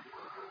to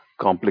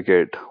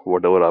complicate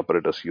whatever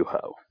apparatus you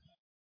have.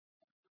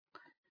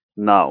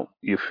 Now,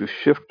 if you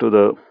shift to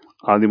the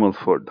animal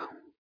food,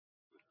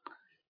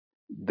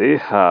 they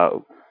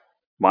have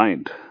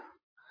mind.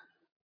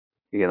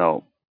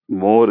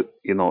 More,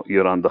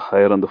 you're on the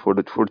higher on the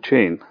food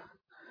chain,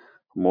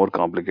 more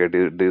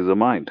complicated is the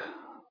mind.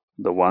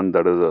 The one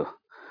that is a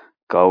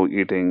cow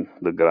eating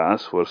the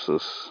grass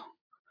versus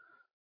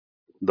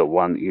the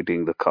one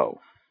eating the cow.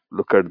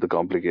 Look at the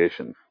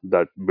complication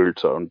that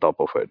builds on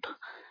top of it.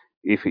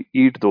 If we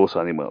eat those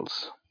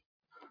animals,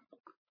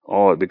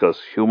 or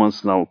because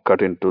humans now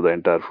cut into the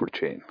entire food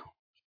chain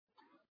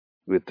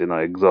with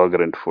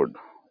exorbitant food,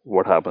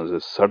 what happens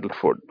is subtle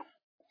food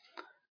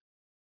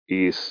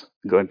is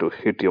going to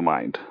hit your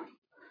mind,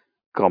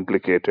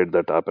 complicated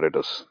that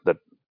apparatus, that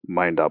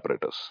mind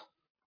apparatus.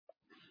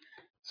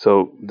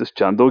 So this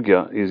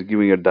Chandogya is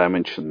giving a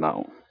dimension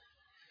now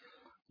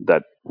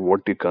that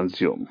what you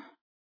consume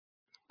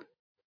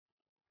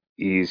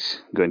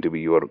is going to be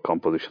your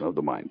composition of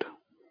the mind,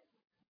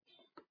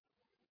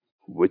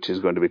 which is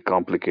going to be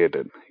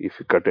complicated if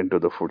you cut into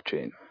the food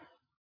chain.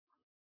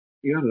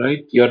 You're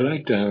right,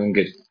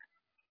 Ankit.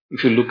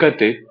 If you look at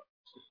it,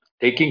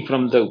 taking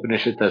from the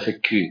Upanishad as a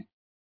cue,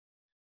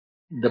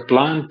 the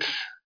plants,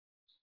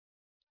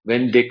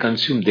 when they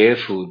consume their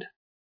food,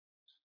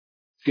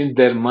 since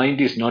their mind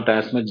is not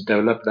as much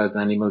developed as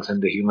animals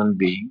and the human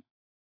being,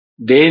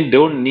 they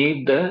don't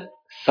need the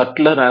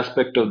subtler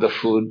aspect of the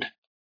food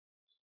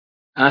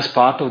as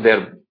part of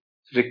their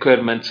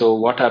requirement. So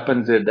what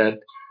happens is that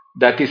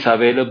that is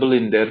available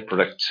in their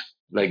products,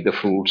 like the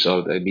fruits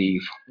or the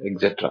beef,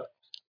 etc.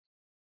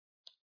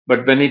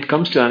 But when it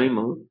comes to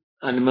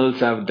animals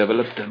have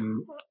developed a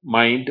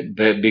mind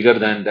bigger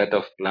than that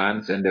of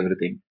plants and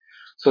everything.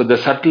 So the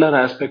subtler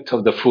aspects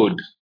of the food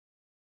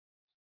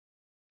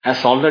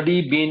has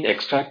already been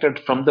extracted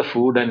from the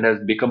food and has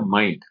become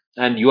mind.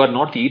 And you are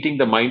not eating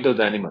the mind of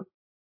the animal.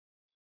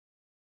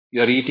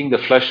 You are eating the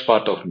flesh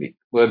part of it,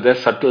 where the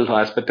subtle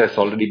aspect has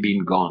already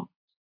been gone.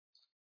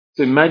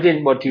 So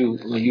imagine what you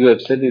have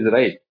said is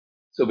right.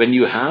 So when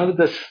you have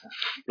this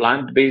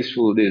plant-based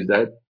food, is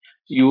that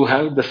you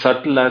have the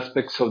subtle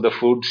aspects of the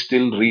food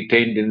still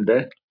retained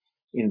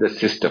in the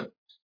system.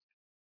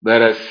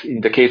 Whereas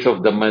in the case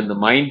of the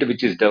mind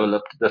which is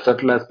developed, the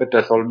subtle aspect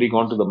has already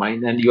gone to the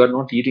mind, and you are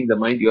not eating the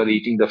mind; you are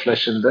eating the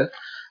flesh and the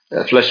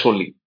flesh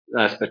only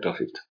aspect of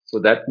it. So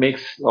that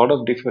makes a lot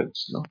of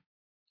difference. No?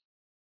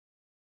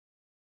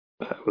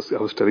 I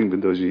was telling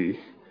Bindoji,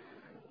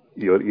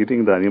 you're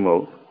eating the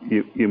animal.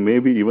 You may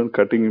be even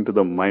cutting into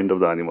the mind of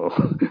the animal.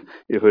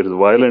 If it is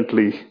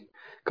violently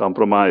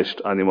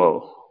compromised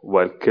animal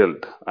while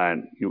killed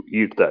and you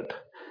eat that,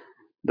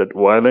 that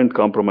violent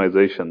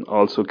compromisation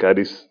also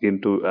carries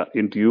into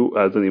you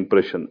as an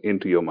impression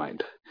into your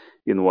mind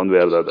in one way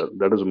or the other.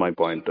 That is my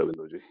point,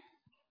 Bindoji.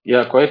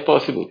 Yeah, quite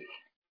possible.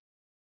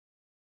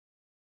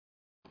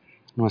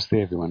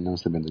 Namaste everyone.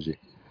 Namaste Benduji.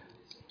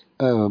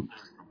 Uh,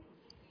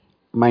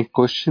 my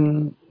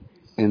question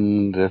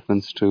in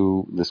reference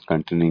to this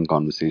continuing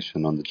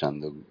conversation on the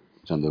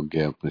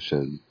Chandogya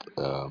Upanishad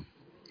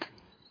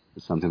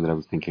is something that I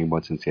was thinking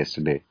about since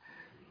yesterday.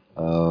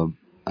 Uh,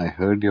 I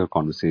heard your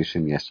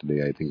conversation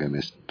yesterday. I think I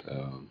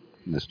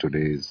missed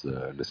today's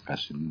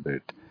discussion,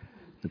 but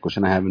the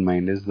question I have in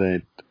mind is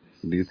that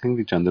do you think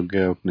the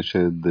Chandogya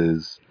Upanishad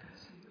is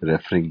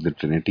referring the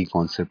Trinity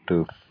concept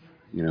of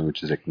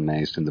which is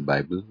recognized in the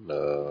Bible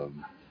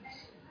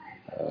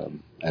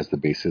as the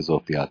basis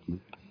of the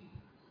Atman?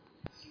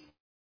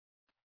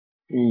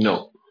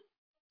 No,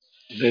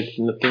 there's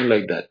nothing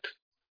like that.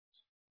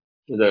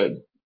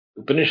 The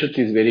Upanishad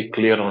is very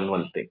clear on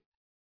one thing,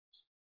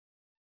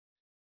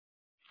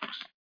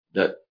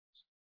 that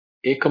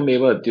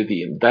Ekameva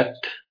Advitiyam, that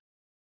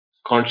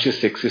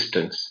conscious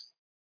existence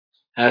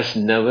has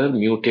never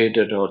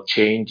mutated or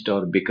changed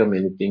or become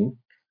anything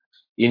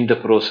in the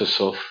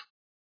process of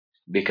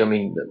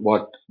becoming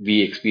what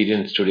we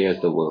experience today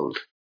as the world.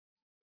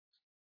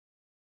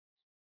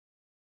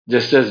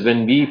 Just as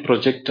when we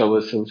project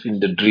ourselves in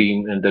the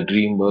dream and the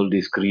dream world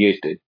is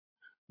created,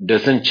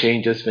 doesn't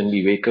change us when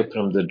we wake up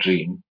from the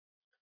dream.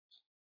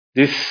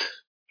 This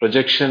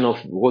projection of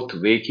both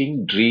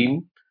waking,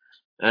 dream,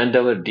 and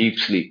our deep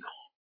sleep,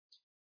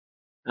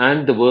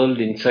 and the world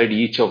inside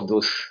each of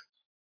those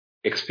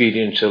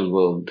experiential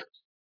world,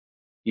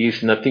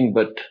 is nothing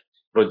but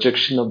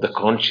projection of the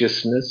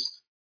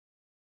consciousness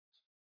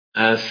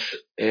as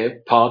a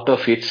part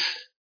of its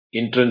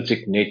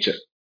intrinsic nature.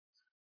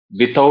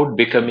 Without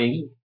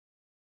becoming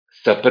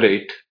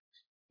separate,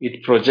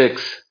 it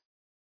projects,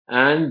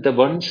 and the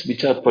ones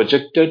which are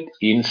projected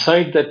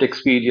inside that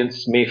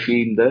experience may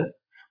feel the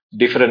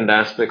different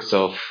aspects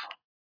of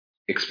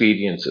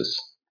experiences.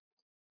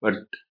 But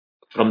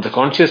from the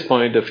conscious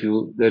point of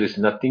view, there is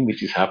nothing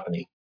which is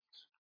happening.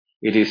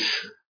 It is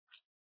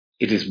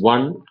it is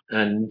one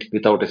and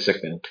without a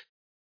second.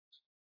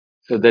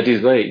 So that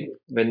is why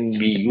when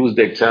we use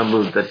the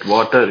example that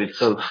water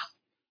itself,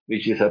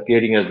 which is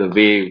appearing as the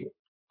wave,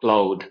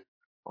 cloud,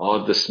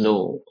 or the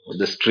snow, or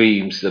the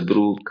streams, the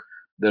brook,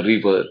 the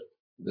river,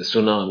 the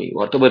tsunami,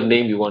 whatever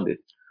name you want it,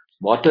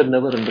 water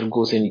never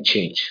undergoes any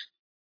change.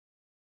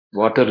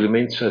 Water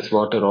remains as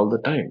water all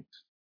the time.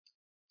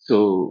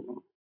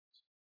 So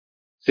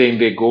same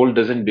way gold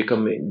doesn't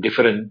become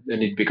different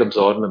when it becomes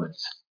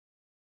ornaments.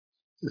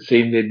 The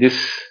same way this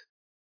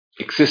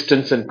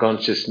existence and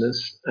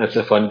consciousness as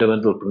a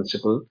fundamental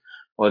principle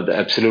or the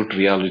absolute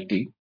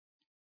reality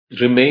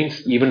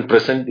remains even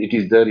present. It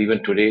is there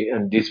even today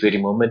and this very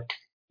moment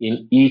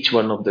in each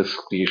one of those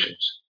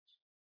creations.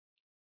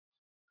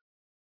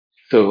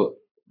 So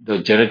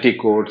the genetic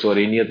codes or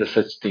any other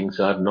such things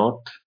are not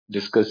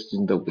discussed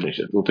in the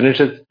Upanishad. The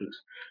Upanishad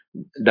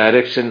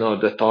direction or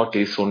the thought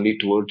is only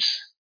towards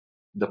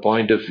the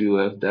point of view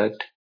of that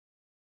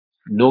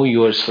know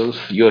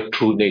yourself, your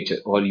true nature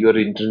or your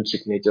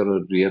intrinsic nature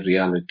or your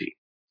reality.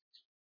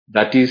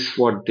 That is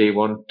what they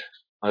want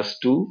us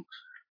to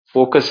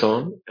focus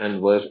on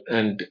and work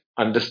and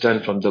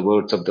understand from the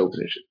words of the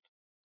Upanishad.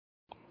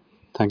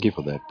 Thank you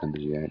for that,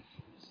 Tandaji.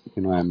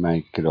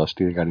 My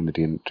curiosity regarding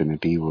the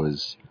Trinity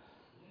was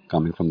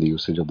coming from the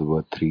usage of the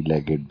word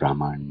three-legged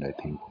Brahman. I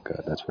think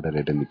that's what I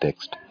read in the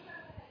text.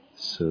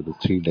 So the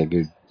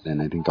three-legged,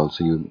 and I think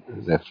also you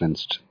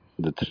referenced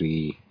the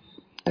three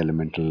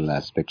elemental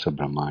aspects of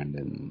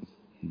Brahman,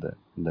 and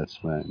that's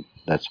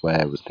why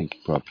I was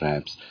thinking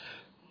perhaps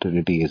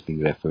Trinity is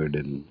being referred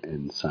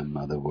in some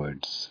other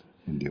words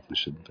in the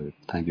Upanishad. But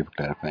thank you for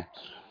clarifying.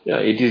 Yeah,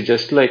 it is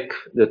just like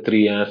the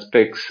three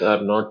aspects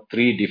are not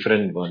three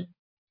different ones.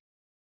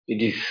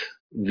 It is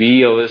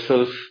we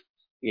ourselves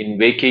in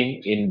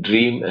waking, in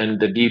dream, and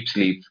the deep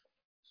sleep.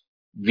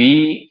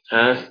 We,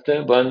 as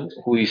the one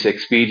who is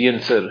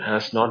experiencer,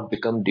 has not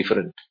become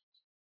different,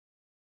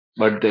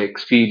 but the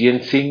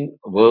experiencing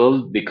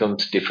world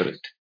becomes different.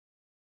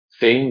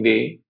 Same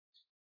way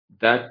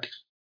that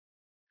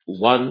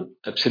one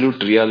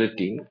absolute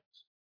reality,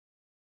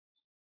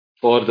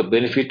 for the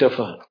benefit of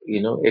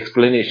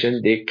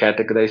explanation, they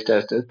categorized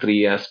as the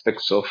three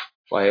aspects of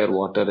fire,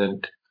 water,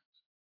 and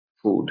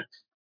food.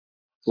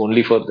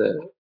 Only for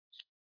the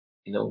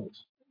you know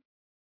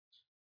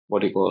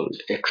what you call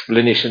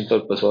explanation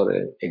purpose or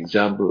an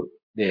example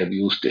they have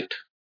used it.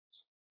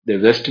 The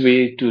best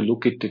way to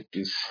look at it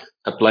is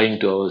applying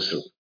to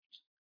ourselves.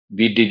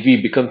 We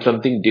become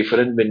something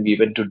different when we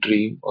went to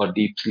dream or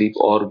deep sleep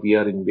or we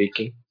are in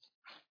waking?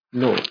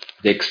 No,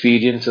 the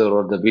experiencer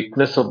or the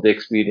witness of the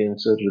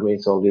experiencer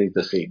remains always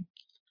the same.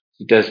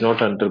 It has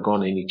not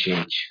undergone any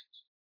change.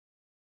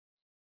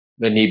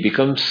 When he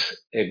becomes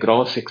a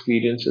gross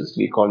experiences,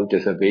 we call it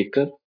as a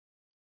waker.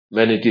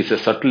 When it is a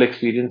subtle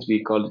experience,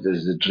 we call it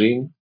as a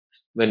dream.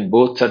 When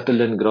both subtle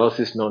and gross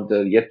is not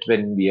there, yet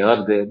when we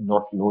are there,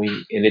 not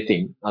knowing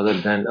anything other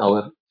than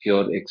our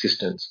pure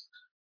existence,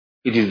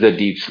 it is the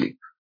deep sleep.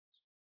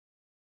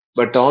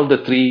 But all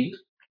the three,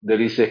 there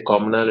is a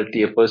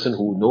commonality. A person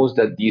who knows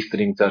that these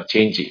things are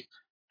changing,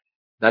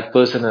 that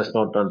person has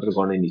not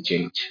undergone any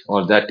change,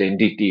 or that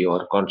entity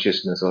or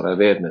consciousness or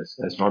awareness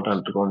has not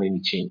undergone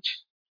any change.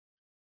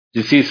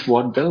 This is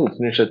what the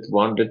Upanishad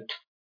wanted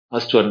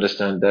us to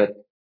understand, that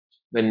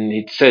when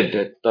it said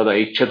that tada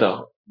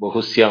ichada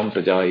bahusyam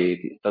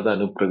prajayeti tada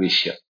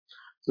anupravishya.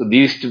 So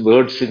these two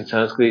words in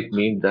Sanskrit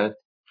mean that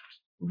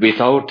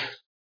without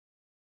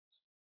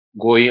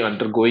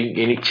undergoing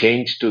any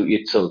change to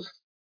itself,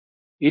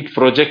 it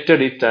projected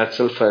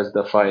itself as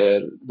the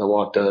fire, the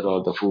water,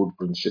 or the food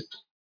principle.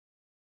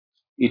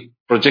 It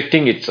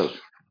projecting itself.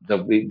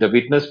 The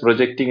witness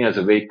projecting as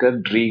a waker,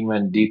 dream,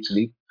 and deep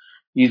sleep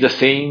is the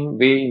same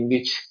way in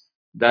which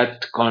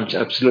that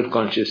absolute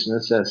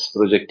consciousness as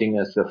projecting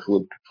as the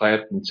food,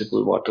 fire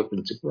principle, water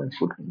principle, and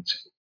food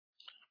principle.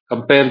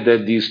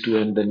 Compare these two,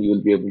 and then you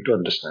will be able to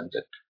understand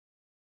that.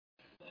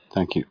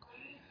 Thank you.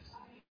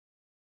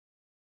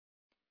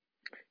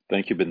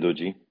 Thank you,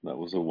 Bindoji. That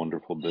was a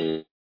wonderful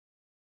day.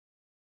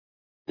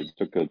 It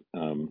took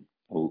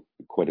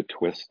quite a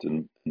twist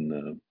in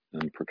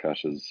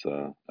Prakash's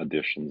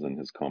additions and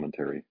his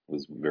commentary. It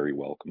was very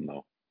welcome,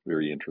 though.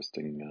 Very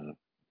interesting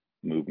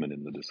movement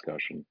in the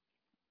discussion.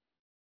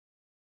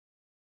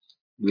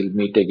 We'll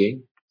meet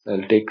again.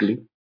 I'll take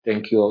leave.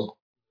 Thank you all.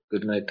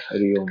 Good night.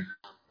 Hari Om.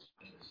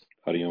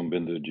 Hariom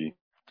Bindoji.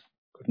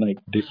 Good night.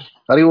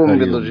 Hari Om,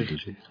 Hari Om, Binduji.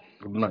 Binduji.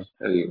 Good night.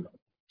 Hari Om.